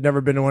 and he had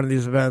never been to one of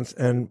these events.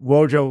 And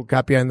Wojo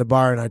got behind the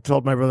bar, and I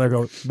told my brother, I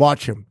go,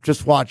 watch him,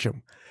 just watch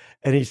him.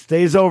 And he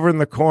stays over in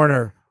the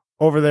corner,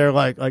 over there,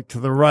 like to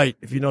the right,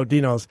 if you know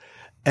Dino's.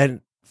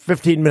 And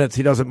 15 minutes,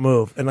 he doesn't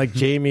move. And like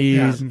Jamie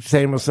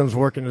Samuelson's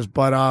working his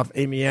butt off.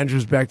 Amy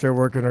Andrews back there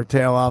working her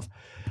tail off.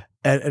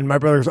 And my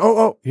brother goes,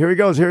 oh, here he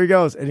goes.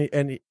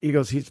 And he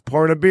goes, he's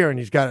pouring a beer, and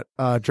he's got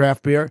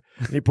draft beer,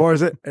 and he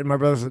pours it. And my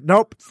brother says,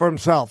 nope, for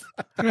himself.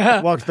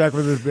 Walks back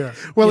with his beer.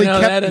 Well,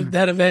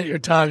 that event you're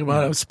talking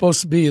about, I was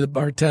supposed to be the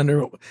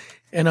bartender,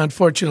 and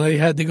unfortunately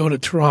had to go to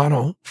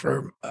Toronto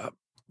for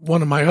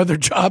one of my other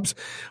jobs.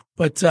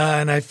 But,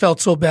 and I felt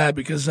so bad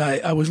because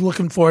I was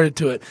looking forward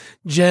to it.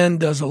 Jen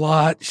does a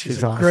lot.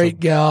 She's a awesome. great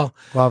gal.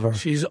 Love her.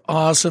 She's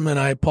awesome. And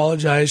I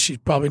apologize. She's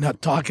probably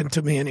not talking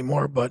to me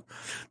anymore, but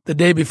the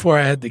day before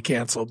I had to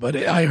cancel, but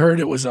I heard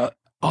it was a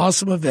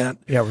awesome event.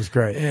 Yeah, it was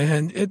great.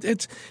 And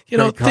it's,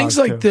 Great things cause,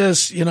 like too.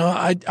 this,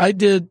 I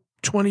did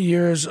 20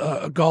 years,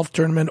 a golf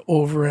tournament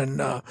over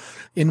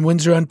in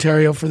Windsor,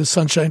 Ontario for the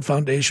Sunshine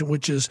Foundation,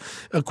 which is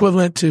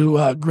equivalent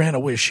to Grant a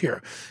Wish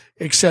here.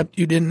 Except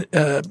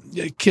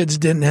kids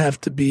didn't have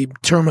to be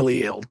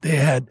terminally ill. They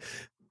had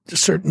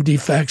certain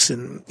defects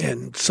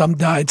and some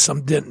died,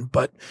 some didn't.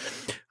 But,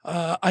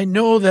 I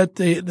know that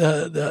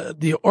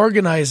the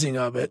organizing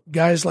of it,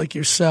 guys like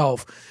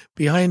yourself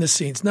behind the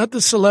scenes, not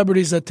the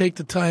celebrities that take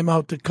the time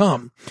out to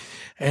come.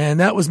 And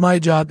that was my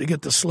job to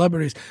get the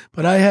celebrities.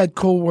 But I had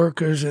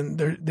co-workers, and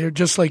they're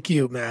just like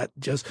you, Matt,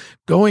 just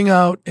going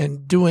out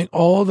and doing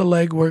all the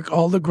legwork,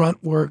 all the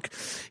grunt work,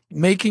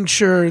 making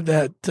sure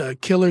that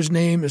Killer's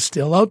name is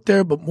still out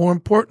there, but more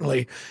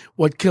importantly,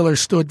 what Killer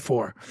stood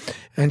for.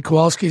 And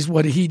Kowalski's,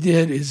 what he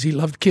did is he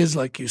loved kids,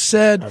 like you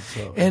said.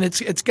 Absolutely. And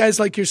it's guys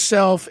like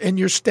yourself and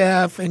your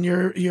staff and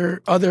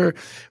your other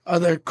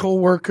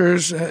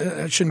co-workers.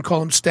 I shouldn't call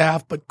them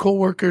staff, but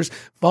co-workers,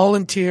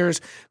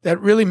 volunteers that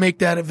really make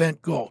that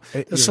event go.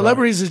 The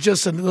celebrities is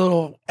just a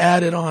little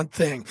added on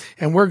thing,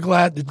 and we're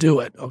glad to do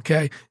it.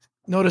 Okay.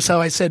 Notice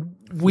how I said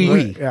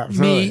we,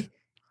 me,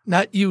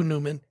 not you,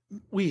 Newman.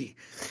 We.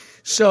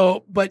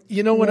 So, but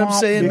you know what I'm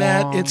saying,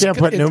 Matt? It's can't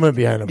put Newman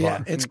behind a bar.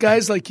 Yeah, it's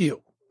guys like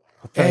you.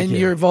 Thank and you.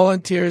 your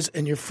volunteers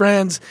and your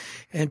friends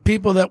and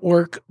people that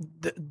work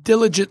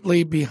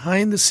diligently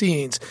behind the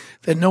scenes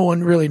that no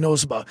one really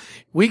knows about.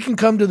 We can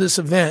come to this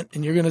event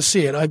and you're going to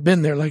see it. I've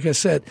been there. Like I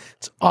said,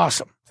 it's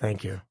awesome.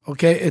 Thank you.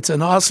 Okay. It's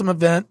an awesome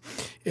event.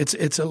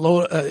 It's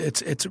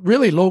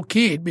really low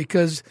keyed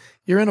because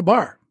you're in a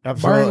bar,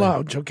 Absolutely. bar and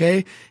lounge.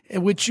 Okay.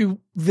 Which you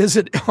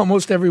visit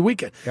almost every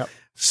weekend. Yep.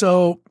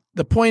 So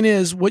the point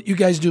is what you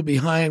guys do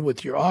behind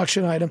with your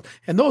auction items,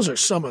 and those are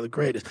some of the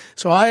greatest.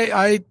 So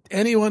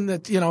anyone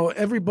that,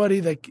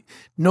 everybody that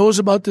knows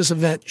about this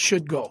event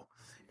should go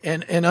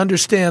and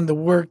understand the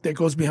work that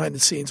goes behind the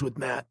scenes with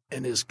Matt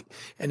and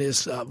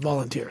his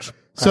volunteers.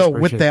 So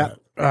with that,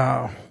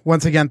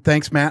 once again,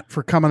 thanks, Matt,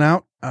 for coming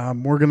out.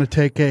 We're going to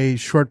take a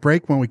short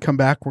break. When we come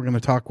back, we're going to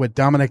talk with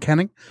Dominic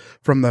Henning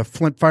from the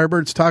Flint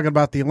Firebirds, talking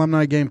about the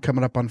alumni game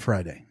coming up on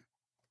Friday.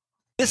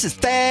 This is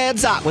Thad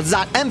Zott with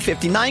Zott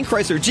M59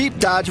 Chrysler Jeep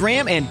Dodge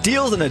Ram and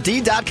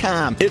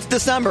DealsInAD.com. It's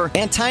December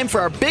and time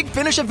for our big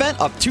finish event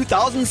of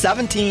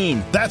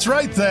 2017. That's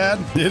right, Thad.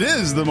 It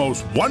is the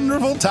most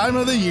wonderful time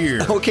of the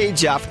year. Okay,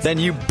 Jeff, then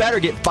you better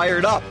get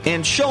fired up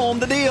and show them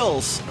the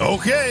deals.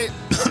 Okay.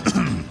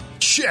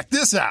 Check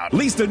this out.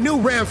 Lease the new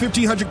Ram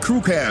 1500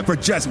 Crew Cab for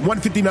just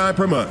 $159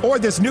 per month. Or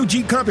this new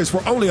Jeep Compass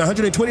for only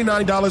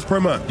 $129 per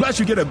month. Plus,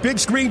 you get a big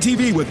screen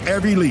TV with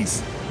every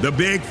lease. The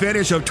big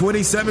finish of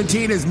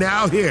 2017 is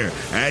now here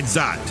at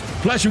Zott.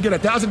 Plus, you get a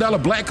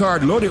 $1,000 black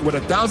card loaded with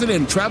 $1,000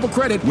 in travel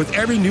credit with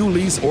every new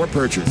lease or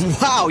purchase.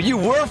 Wow, you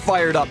were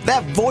fired up.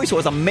 That voice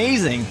was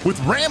amazing.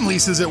 With Ram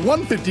leases at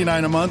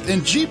 $159 a month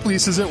and Jeep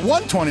leases at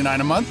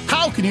 $129 a month,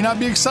 how can you not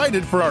be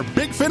excited for our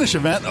Big Finish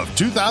event of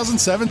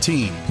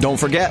 2017? Don't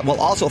forget, we'll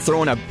also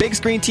throw in a big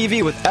screen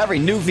TV with every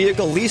new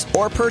vehicle lease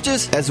or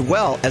purchase, as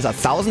well as a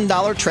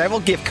 $1,000 travel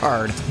gift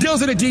card.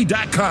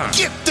 DealsAtAD.com.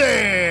 Get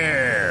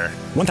there!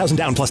 $1,000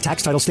 down plus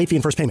tax, title, state fee,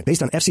 and first payment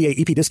based on FCA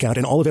EP discount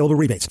and all available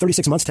rebates.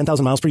 36 months,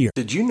 10,000 miles per year.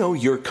 Did you know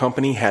your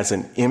company has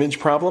an image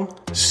problem?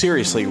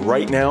 Seriously,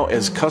 right now,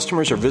 as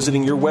customers are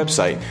visiting your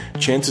website,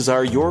 chances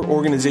are your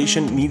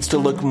organization needs to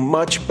look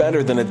much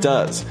better than it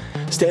does.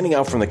 Standing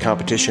out from the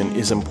competition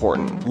is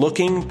important.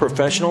 Looking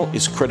professional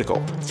is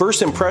critical.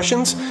 First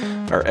impressions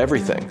are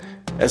everything.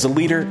 As a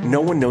leader,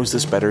 no one knows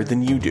this better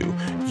than you do.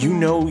 You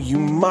know you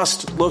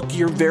must look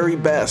your very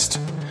best.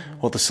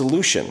 Well, the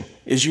solution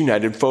is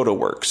United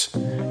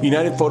PhotoWorks.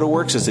 United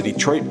PhotoWorks is a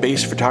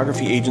Detroit-based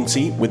photography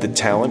agency with the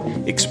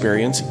talent,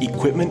 experience,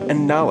 equipment,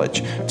 and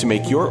knowledge to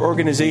make your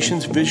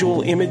organization's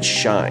visual image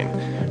shine.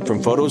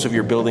 From photos of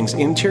your building's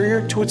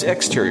interior to its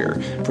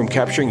exterior, from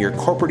capturing your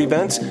corporate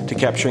events to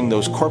capturing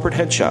those corporate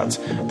headshots,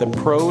 the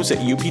pros at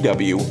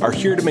UPW are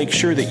here to make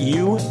sure that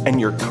you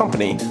and your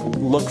company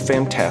look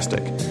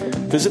fantastic.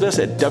 Visit us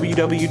at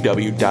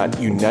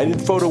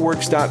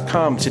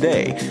www.unitedphotoworks.com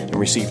today and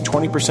receive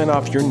 20%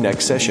 off your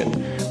next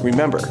session.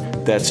 Remember,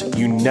 that's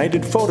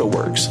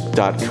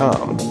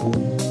unitedphotoworks.com.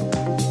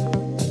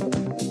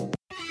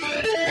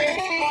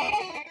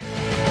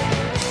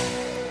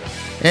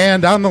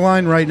 And on the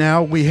line right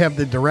now, we have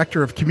the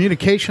Director of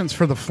Communications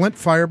for the Flint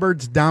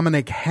Firebirds,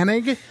 Dominic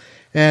Hennig.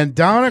 And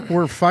Dominic,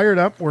 we're fired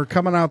up. We're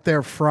coming out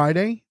there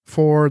Friday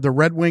for the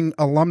Red Wing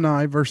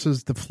Alumni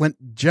versus the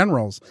Flint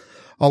Generals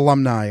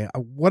Alumni.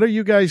 What are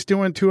you guys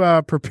doing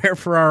to prepare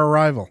for our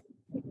arrival?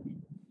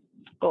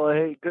 Well,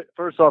 hey, good.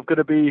 First off, good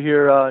to be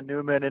here,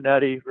 Newman and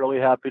Eddie. Really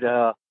happy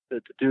to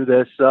do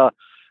this.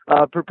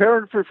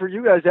 Preparing for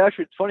you guys.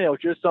 Actually, it's funny. I was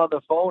just on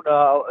the phone.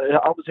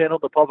 I was handling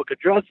the public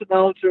address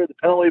announcer, the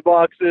penalty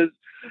boxes.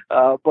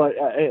 But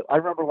I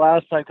remember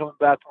last time coming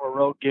back from a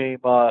road game.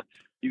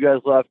 You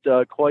guys left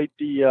quite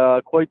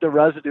the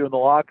residue in the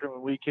locker room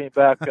when we came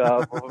back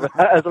as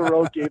a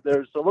road game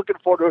there. So looking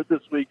forward to it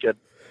this weekend.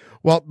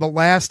 Well, the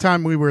last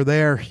time we were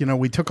there,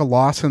 we took a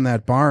loss in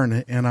that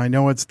barn, and I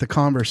know it's the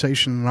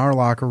conversation in our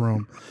locker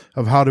room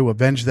of how to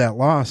avenge that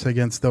loss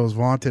against those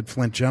vaunted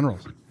Flint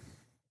Generals.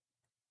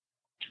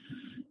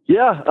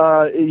 Yeah,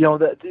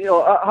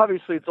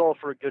 obviously it's all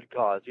for a good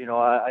cause.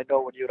 I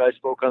know when you and I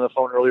spoke on the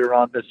phone earlier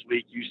on this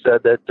week, you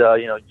said that,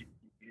 the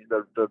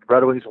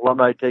Red Wings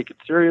alumni take it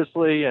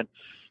seriously and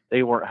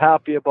they weren't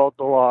happy about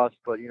the loss,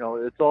 but,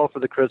 it's all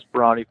for the Chris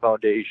Brownie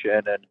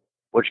Foundation, and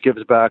which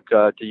gives back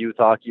to youth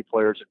hockey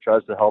players and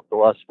tries to help the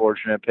less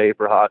fortunate pay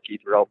for hockey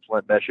throughout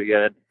Flint,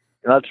 Michigan. And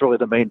that's really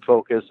the main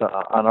focus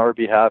on our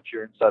behalf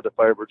here inside the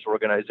Firebirds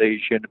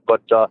organization.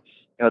 But,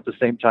 at the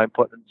same time,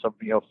 putting some,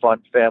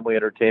 fun family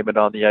entertainment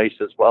on the ice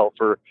as well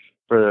for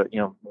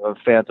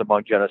fans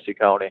among Genesee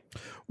County.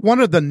 One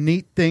of the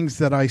neat things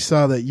that I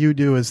saw that you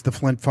do as the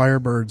Flint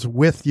Firebirds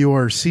with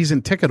your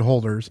season ticket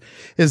holders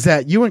is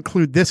that you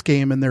include this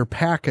game in their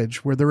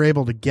package where they're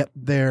able to get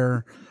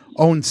their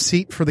own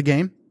seat for the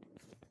game.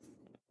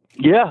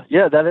 Yeah,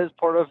 that is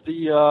part of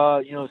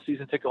the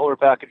season ticket holder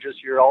package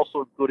this year, also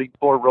including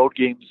 4 road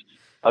games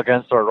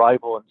against our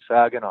rival in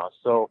Saginaw.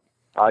 So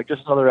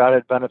just another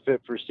added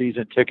benefit for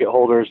season ticket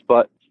holders.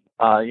 But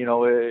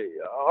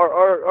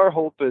our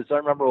hope is, I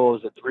remember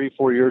what was it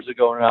 3-4 years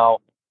ago now,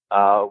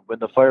 when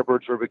the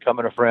Firebirds were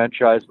becoming a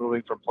franchise,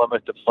 moving from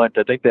Plymouth to Flint.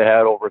 I think they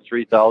had over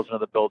 3,000 in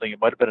the building. It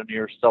might have been a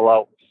near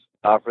sellout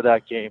for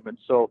that game, and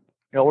so.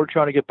 We're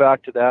trying to get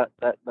back to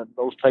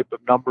those type of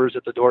numbers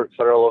at the Dordt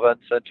Federal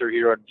Event Center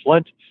here in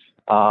Flint.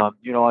 On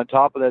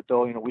top of that,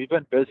 though, we've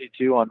been busy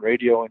too on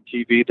radio and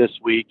TV this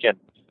week, and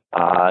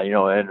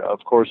and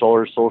of course all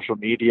our social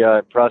media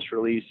and press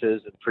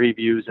releases and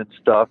previews and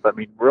stuff. I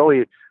mean,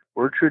 really,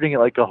 we're treating it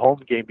like a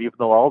home game, even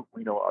though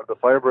the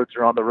Firebirds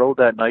are on the road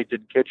that night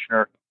in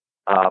Kitchener.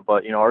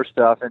 But our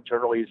staff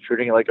internally is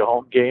treating it like a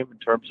home game in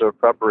terms of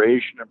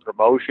preparation and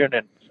promotion,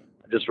 and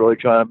just really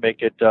trying to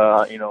make it,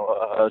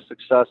 a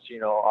success,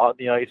 on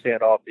the ice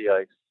and off the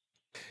ice.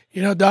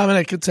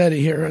 Dominic, it's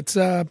Eddie here. It's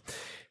that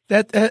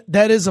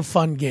is a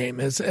fun game.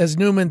 As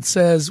Newman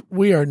says,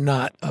 we are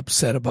not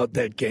upset about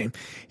that game.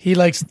 He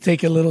likes to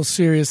take it a little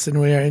serious than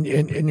we are,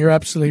 and you're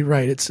absolutely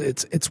right.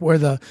 It's where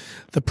the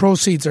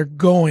proceeds are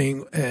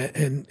going,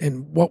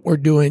 and what we're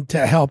doing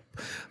to help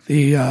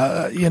the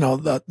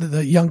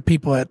young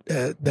people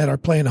that are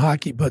playing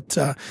hockey. But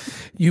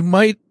you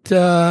might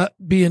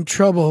be in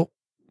trouble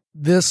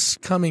this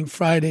coming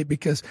Friday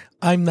because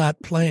I'm not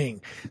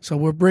playing. So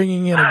we're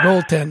bringing in a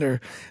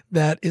goaltender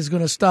that is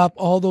going to stop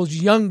all those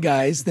young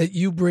guys that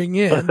you bring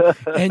in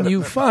and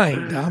you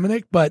find,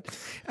 Dominic. But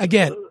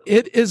again,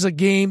 it is a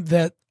game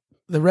that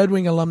the Red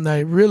Wing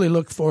alumni really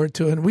look forward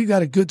to, and we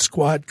got a good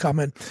squad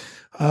coming.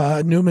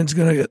 Newman's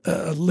going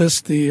to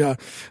list the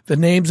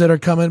names that are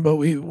coming, but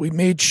we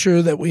made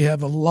sure that we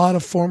have a lot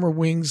of former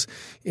Wings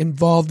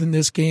involved in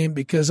this game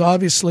because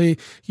obviously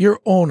your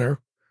owner,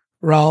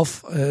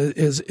 Ralph,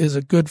 is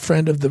a good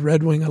friend of the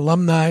Red Wing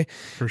alumni.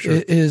 For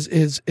sure.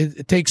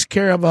 It takes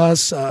care of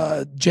us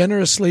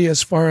generously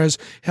as far as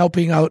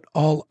helping out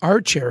all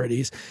our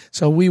charities.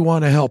 So we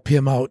want to help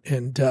him out,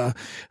 and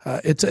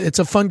it's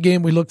a fun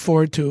game we look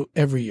forward to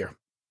every year.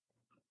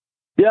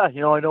 Yeah,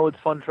 I know it's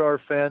fun for our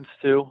fans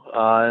too,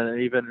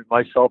 and even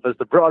myself as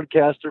the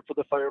broadcaster for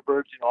the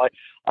Firebirds.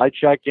 I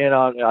check in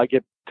I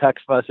get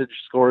text message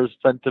scores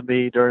sent to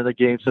me during the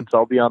game since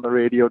I'll be on the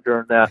radio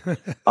during that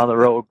on the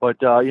road. But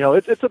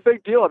it's a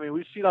big deal. I mean,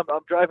 we've seen. I'm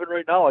driving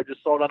right now. I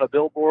just saw it on a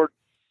billboard.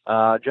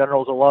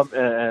 Generals alum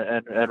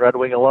and Red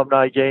Wing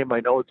alumni game.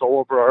 I know it's all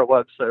over our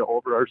website, all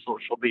over our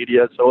social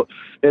media. So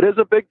it is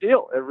a big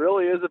deal. It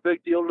really is a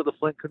big deal to the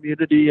Flint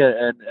community,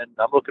 and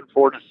I'm looking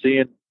forward to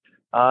seeing.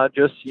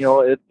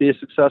 It be a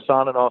success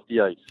on and off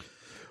the ice.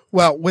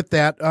 Well, with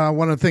that,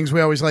 one of the things we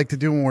always like to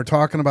do when we're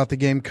talking about the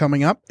game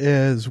coming up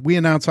is we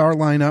announce our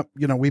lineup.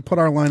 We put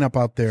our lineup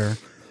out there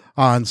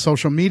on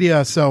social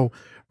media. So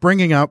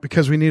bringing out,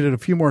 because we needed a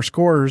few more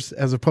scorers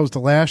as opposed to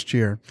last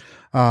year.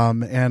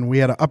 And we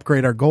had to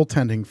upgrade our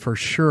goaltending for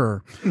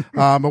sure.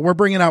 But we're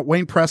bringing out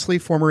Wayne Presley,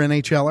 former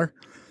NHLer.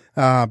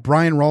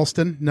 Brian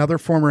Ralston, another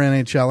former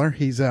NHLer.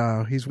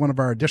 He's one of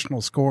our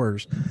additional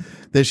scorers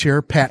this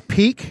year. Pat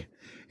Peake.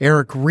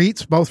 Eric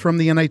Reitz, both from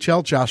the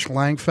NHL. Josh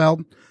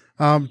Langfeld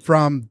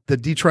from the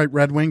Detroit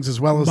Red Wings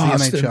as well as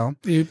Boston.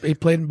 the NHL. He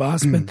played in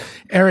Boston.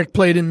 Eric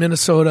played in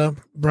Minnesota.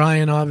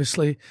 Brian,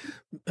 obviously.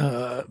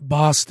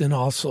 Boston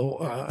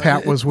also.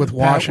 Pat was with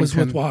Washington. Pat was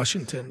with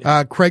Washington.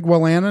 Yeah. Craig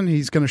Willannon,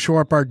 he's going to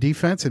shore up our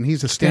defense, and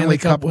he's a Stanley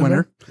Cup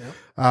winner.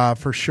 Yep.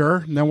 For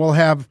sure. And then we'll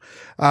have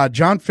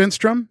John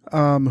Finstrom,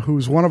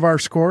 who's one of our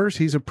scorers.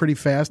 He's a pretty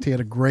fast. He had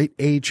a great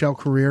AHL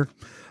career.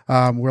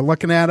 We're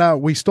looking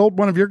at, we stole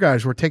one of your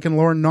guys. We're taking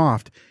Lauren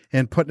Noft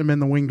and putting him in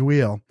the winged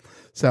wheel.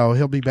 So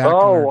he'll be back.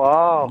 Oh,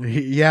 wow.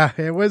 Yeah,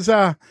 it was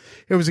a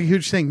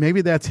huge thing.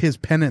 Maybe that's his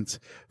penance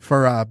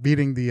for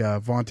beating the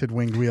vaunted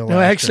winged wheel.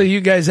 No, actually,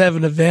 you guys have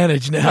an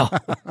advantage now.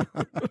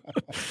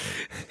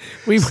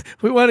 we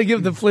want to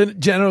give the Flint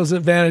Generals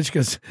advantage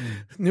because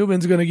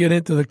Newman's going to get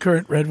into the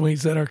current Red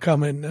Wings that are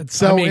coming.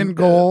 In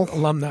goal,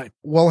 alumni.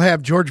 We'll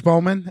have George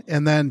Bowman,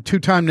 and then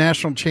two-time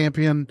national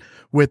champion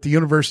with the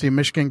University of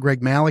Michigan,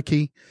 Greg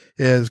Malicki,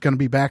 is going to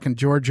be back in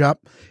George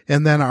up.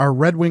 And then our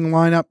Red Wing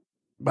lineup,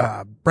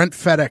 Brent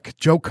Fedek,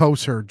 Joe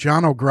Koser,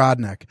 John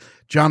Ogrodnik,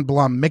 John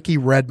Blum, Mickey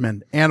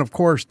Redmond, and of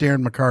course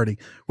Darren McCarty,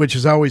 which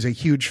is always a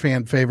huge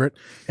fan favorite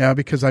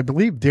because I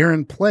believe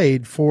Darren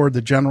played for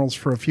the Generals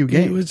for a few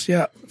games. He was,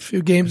 a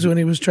few games when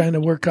he was trying to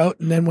work out,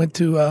 and then went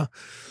to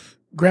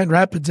Grand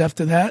Rapids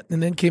after that,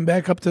 and then came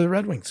back up to the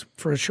Red Wings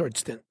for a short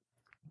stint.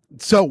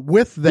 So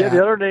with that,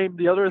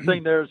 the other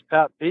thing there is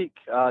Pat Peake.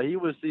 He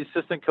was the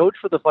assistant coach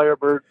for the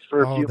Firebirds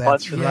for a few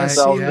months in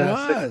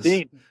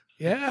 2016.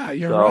 Yeah,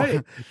 you're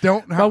right.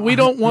 But we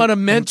don't want to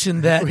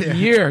mention that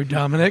year,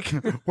 Dominic.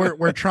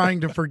 We're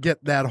trying to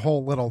forget that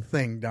whole little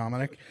thing,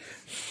 Dominic.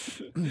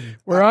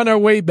 We're on our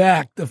way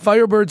back. The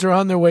Firebirds are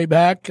on their way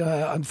back.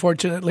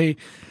 Unfortunately,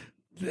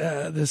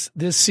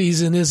 this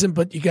season isn't,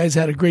 but you guys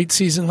had a great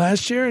season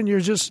last year, and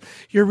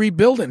you're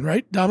rebuilding,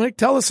 right, Dominic?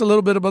 Tell us a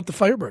little bit about the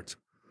Firebirds.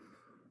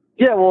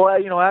 Yeah, well,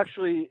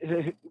 actually,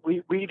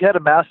 we had a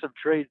massive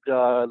trade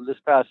this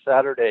past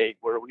Saturday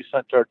where we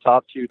sent our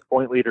top two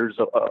point leaders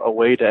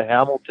away to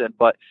Hamilton,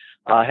 but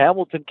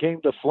Hamilton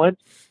came to Flint.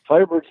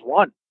 Firebirds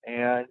won,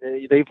 and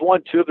they've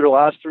won 2 of their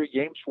last 3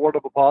 games, 4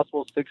 of a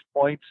possible 6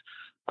 points.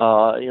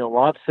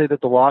 Lots say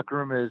that the locker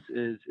room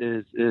is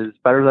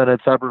better than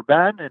it's ever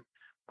been, and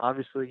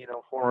obviously,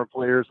 former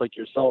players like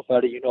yourself,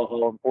 Eddie,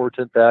 how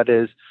important that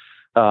is.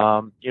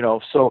 Some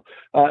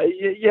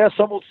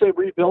will say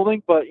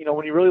rebuilding, but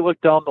when you really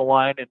look down the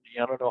line, and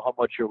I don't know how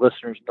much your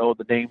listeners know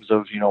the names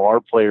of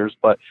our players,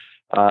 but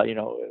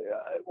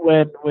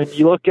when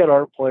you look at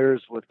our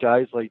players with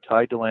guys like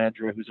Ty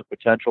Delandra, who's a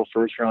potential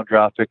first-round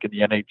draft pick in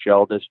the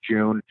NHL this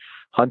June,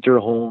 Hunter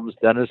Holmes,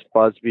 Dennis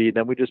Busby,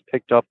 then we just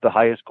picked up the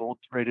highest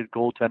rated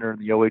goaltender in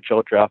the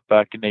OHL draft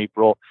back in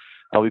April.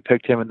 We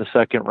picked him in the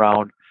 2nd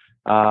round.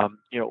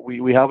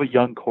 We have a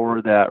young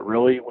core that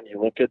really, when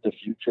you look at the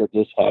future of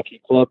this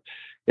hockey club,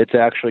 it's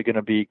actually going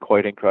to be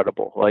quite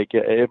incredible. Like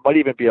it might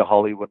even be a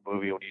Hollywood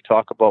movie when you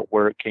talk about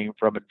where it came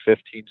from in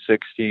 15,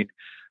 16,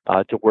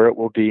 to where it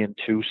will be in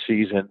 2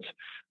 seasons,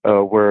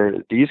 where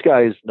these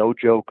guys, no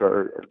joke,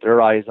 are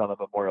their eyes on the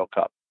Memorial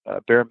Cup,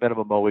 bare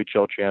minimum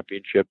OHL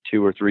championship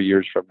 2 or 3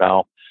 years from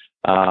now.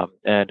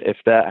 And if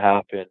that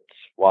happens,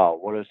 wow,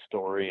 what a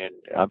story. And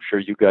I'm sure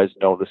you guys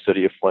know the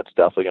city of Flint's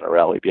definitely going to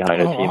rally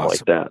behind a team awesome.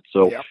 like that.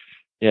 So,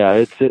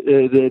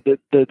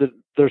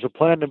 there's a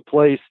plan in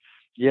place.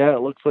 Yeah,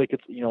 it looks like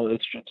it's a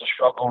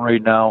struggle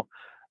right now.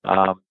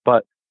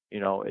 But,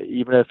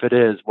 even if it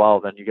is,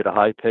 then you get a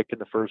high pick in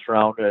the 1st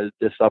round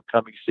this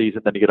upcoming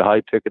season. Then you get a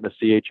high pick in the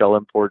CHL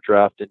import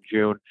draft in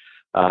June.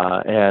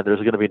 And there's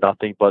going to be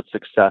nothing but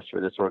success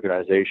for this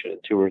organization in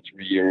 2 or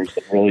 3 years.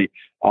 And really,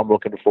 I'm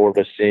looking forward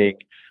to seeing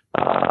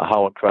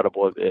how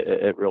incredible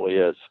it really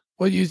is.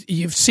 Well,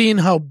 you've seen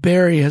how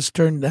Barry has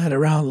turned that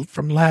around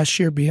from last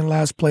year being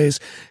last place,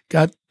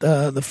 got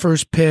the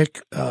first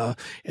pick, and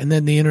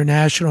then the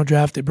international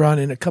draft. They brought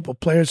in a couple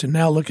players, and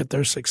now look at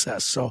their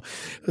success. So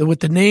with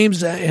the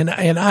names, and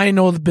I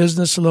know the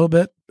business a little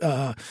bit,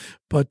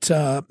 but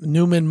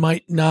Newman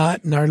might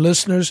not, and our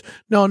listeners,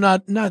 no,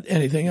 not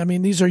anything. I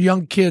mean, these are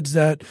young kids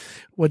that,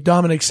 what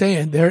Dominic's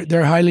saying,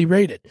 they're highly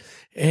rated.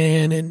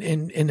 And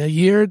in a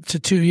year to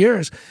 2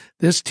 years,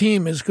 this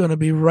team is going to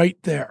be right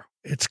there.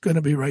 It's going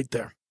to be right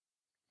there.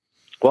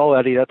 Well,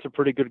 Eddie, that's a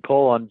pretty good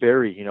call on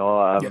Barry.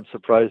 I'm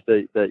surprised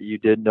that you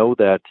did know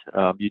that.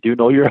 You do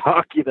know your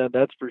hockey, then,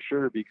 that's for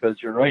sure, because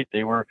you're right.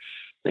 They were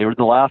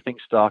the laughing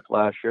stock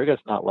last year. I guess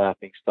not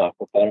laughing stock,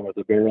 but bottom of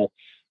the barrel.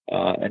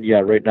 And yeah,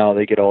 right now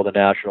they get all the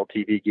national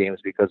TV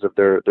games because of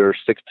their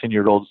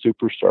 16-year-old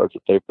superstars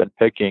that they've been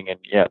picking, and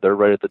yeah, they're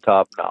right at the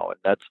top now. And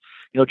that's,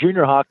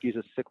 junior hockey is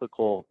a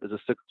cyclical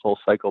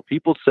cycle.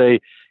 People say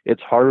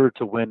it's harder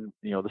to win.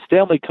 The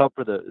Stanley Cup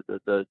for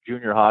the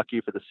junior hockey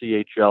for the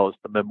CHL is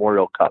the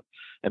Memorial Cup,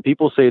 and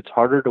people say it's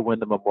harder to win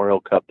the Memorial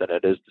Cup than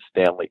it is the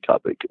Stanley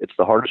Cup. It's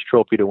the hardest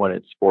trophy to win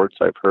in sports,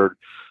 I've heard,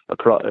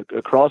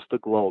 across the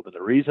globe. And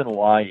the reason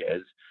why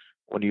is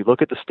when you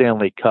look at the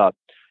Stanley Cup,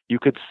 you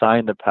could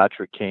sign the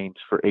Patrick Kanes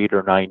for 8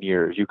 or 9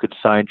 years. You could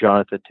sign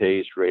Jonathan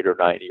Toews for 8 or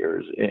 9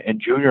 years. In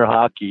junior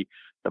hockey,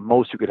 the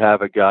most you could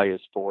have a guy is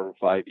 4 or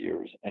 5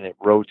 years, and it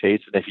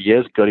rotates. And if he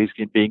is good,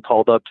 he's being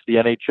called up to the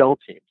NHL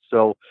team.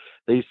 So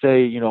they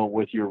say,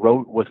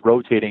 with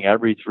rotating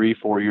every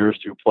 3-4 years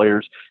through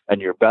players, and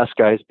your best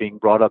guys being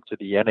brought up to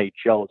the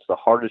NHL, it's the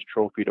hardest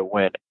trophy to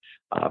win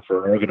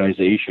for an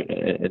organization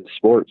in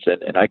sports.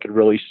 And I can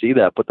really see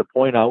that. But the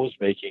point I was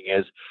making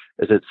is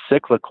it's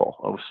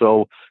cyclical.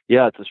 So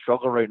yeah, it's a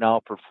struggle right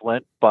now for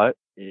Flint, but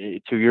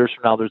 2 years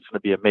from now, there's going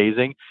to be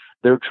amazing.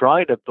 They're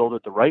trying to build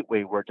it the right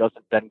way where it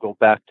doesn't then go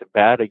back to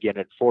bad again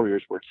in 4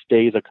 years, where it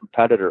stays a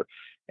competitor.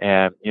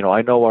 And,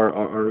 I know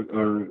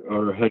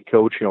our head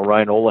coach,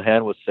 Ryan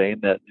Olahan, was saying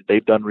that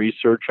they've done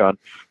research on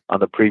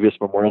the previous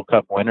Memorial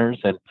Cup winners,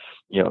 and,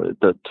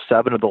 the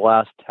 7 of the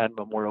last 10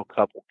 Memorial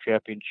Cup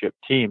championship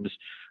teams,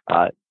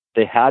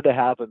 they had to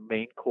have a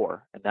main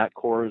core, and that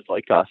core is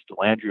like us: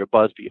 Delandria,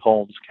 Busby,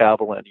 Holmes,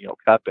 Cavalin,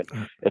 Pepin.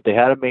 If they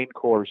had a main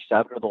core,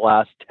 7 of the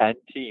last 10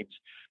 teams,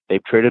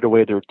 they've traded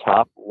away their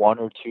top 1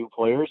 or 2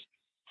 players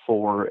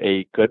for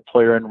a good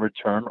player in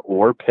return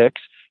or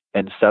picks,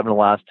 and 7 of the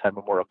last 10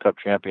 Memorial Cup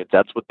champions.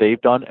 That's what they've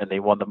done, and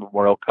they won the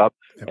Memorial Cup,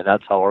 and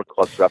that's how our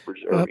club's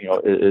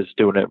is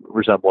doing it,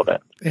 resembling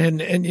it.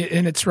 And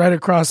it's right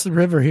across the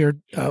river here.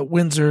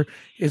 Windsor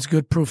is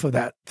good proof of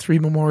that. 3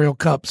 Memorial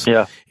Cups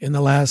in the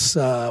last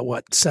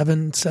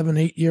 7,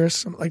 8 years,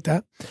 something like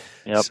that.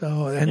 Yep.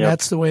 So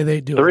that's the way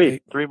they do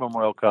it. 3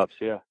 Memorial Cups,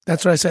 yeah.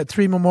 That's what I said.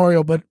 3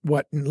 Memorial, but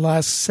in the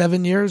last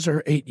 7 years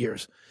or 8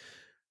 years?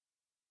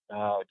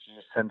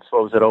 Since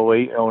what was it,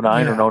 08,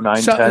 09, or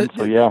 09, 10?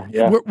 So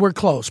yeah. We're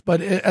close,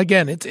 but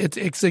again,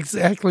 it's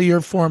exactly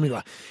your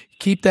formula.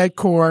 Keep that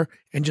core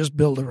and just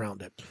build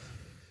around it.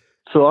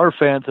 So our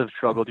fans have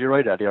struggled. You're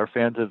right, Eddie. Our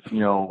fans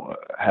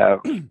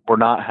were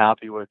not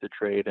happy with the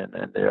trade, and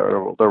there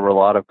were a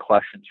lot of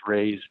questions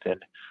raised.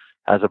 And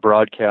as a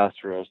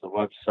broadcaster, as the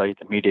website,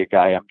 the media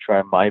guy, I'm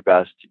trying my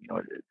best,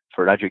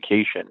 for an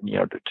education,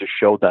 to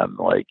show them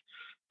like,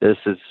 this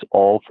is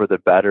all for the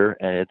better,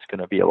 and it's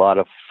going to be a lot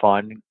of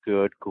fun,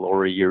 good,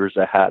 glory years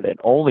ahead. And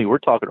we're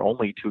talking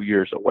only 2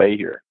 years away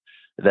here,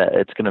 that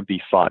it's going to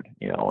be fun,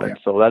 and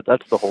so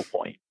that's the whole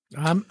point.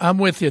 I'm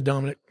with you,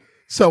 Dominic.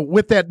 So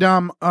with that,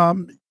 Dom,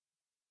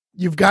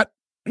 you've got,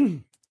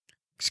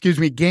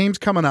 games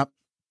coming up.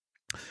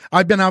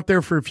 I've been out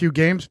there for a few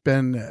games,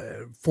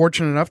 been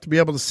fortunate enough to be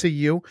able to see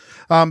you,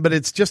 but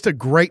it's just a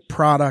great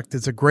product.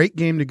 It's a great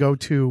game to go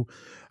to.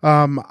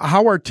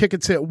 How are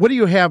tickets? What do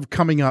you have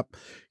coming up,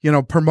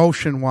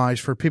 promotion wise,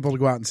 for people to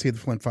go out and see the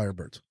Flint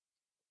Firebirds?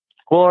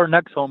 Well, our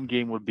next home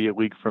game would be a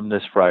week from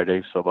this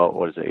Friday, so about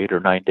 8 or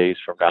 9 days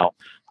from now.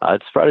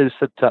 It's Friday,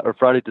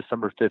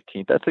 December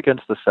 15th. That's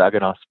against the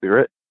Saginaw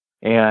Spirit,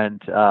 and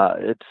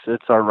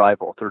it's our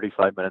rival,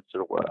 35 minutes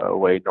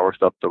away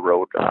north up the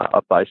road,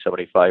 up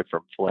I-75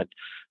 from Flint.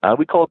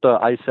 We call it the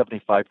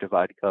I-75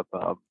 Divide Cup,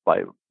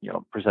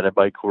 presented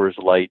by Coors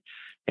Light.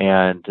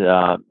 And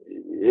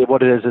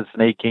what it is, it's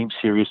an 8-game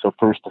series, so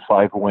first to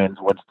 5 wins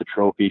the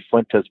trophy.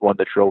 Flint has won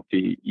the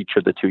trophy each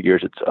of the 2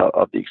 years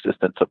of the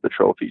existence of the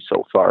trophy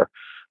so far.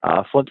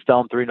 Flint's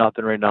down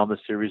 3-0 right now in the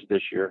series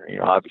this year.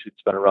 Obviously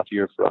it's been a rough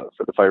year for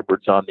the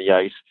Firebirds on the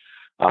ice.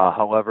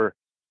 However,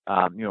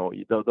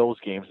 those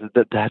games,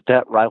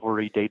 that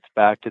rivalry dates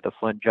back to the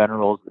Flint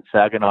Generals, the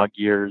Saginaw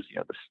Gears,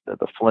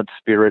 the Flint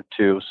Spirit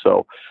too.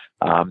 So,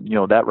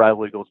 that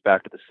rivalry goes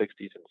back to the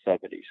 60s and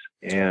 70s.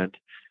 And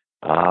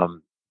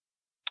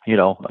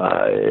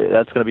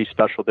That's going to be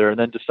special there. And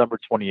then December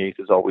 28th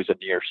is always a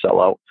near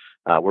sellout.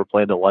 We're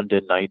playing the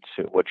London Knights,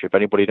 which, if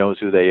anybody knows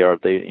who they are,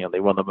 they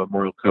won the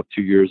Memorial Cup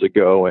 2 years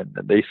ago, and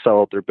they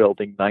sell out their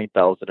building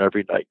 9,000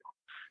 every night.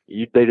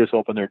 They just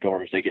open their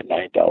doors, they get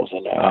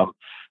 9,000.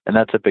 And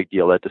that's a big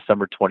deal. That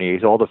December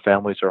 28th, all the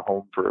families are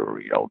home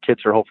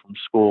kids are home from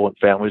school, and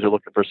families are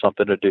looking for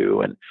something to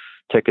do, and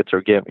tickets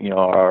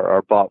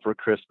are bought for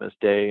Christmas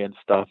Day and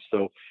stuff.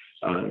 So,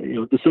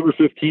 December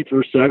 15th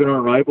versus Saginaw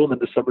Rival, and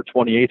then December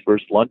 28th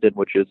versus London,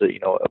 which is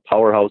a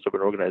powerhouse of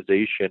an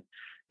organization,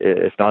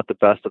 if not the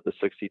best of the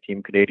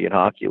 60-team Canadian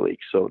Hockey League.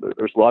 So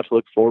there's a lot to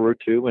look forward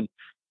to, and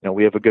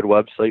we have a good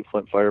website,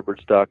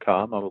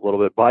 flintfirebirds.com. I'm a little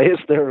bit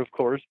biased there, of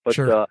course, but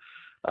sure.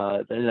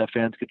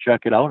 Fans could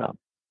check it out on.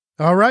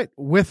 All right.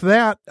 With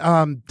that,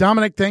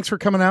 Dominic, thanks for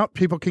coming out.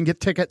 People can get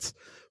tickets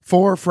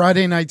for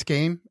Friday night's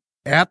game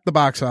at the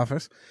box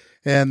office,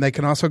 and they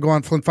can also go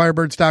on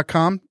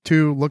flintfirebirds.com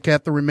to look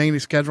at the remaining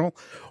schedule.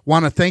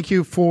 Want to thank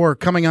you for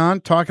coming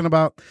on, talking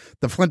about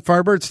the Flint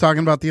Firebirds,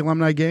 talking about the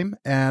alumni game,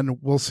 and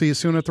we'll see you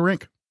soon at the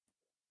rink.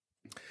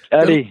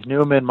 Eddie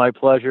Newman, my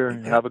pleasure.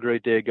 Have a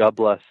great day. God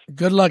bless.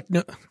 Good luck.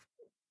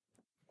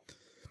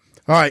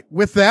 All right.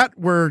 With that,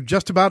 we're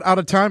just about out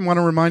of time. Want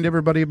to remind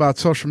everybody about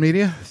social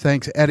media.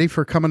 Thanks, Eddie,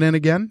 for coming in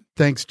again.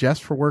 Thanks, Jess,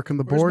 for working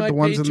the board, the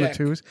ones and the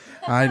twos.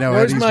 I know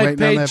Eddie's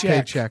waiting on that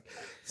paycheck.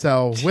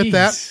 So with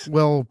that,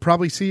 we'll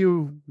probably see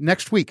you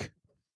next week.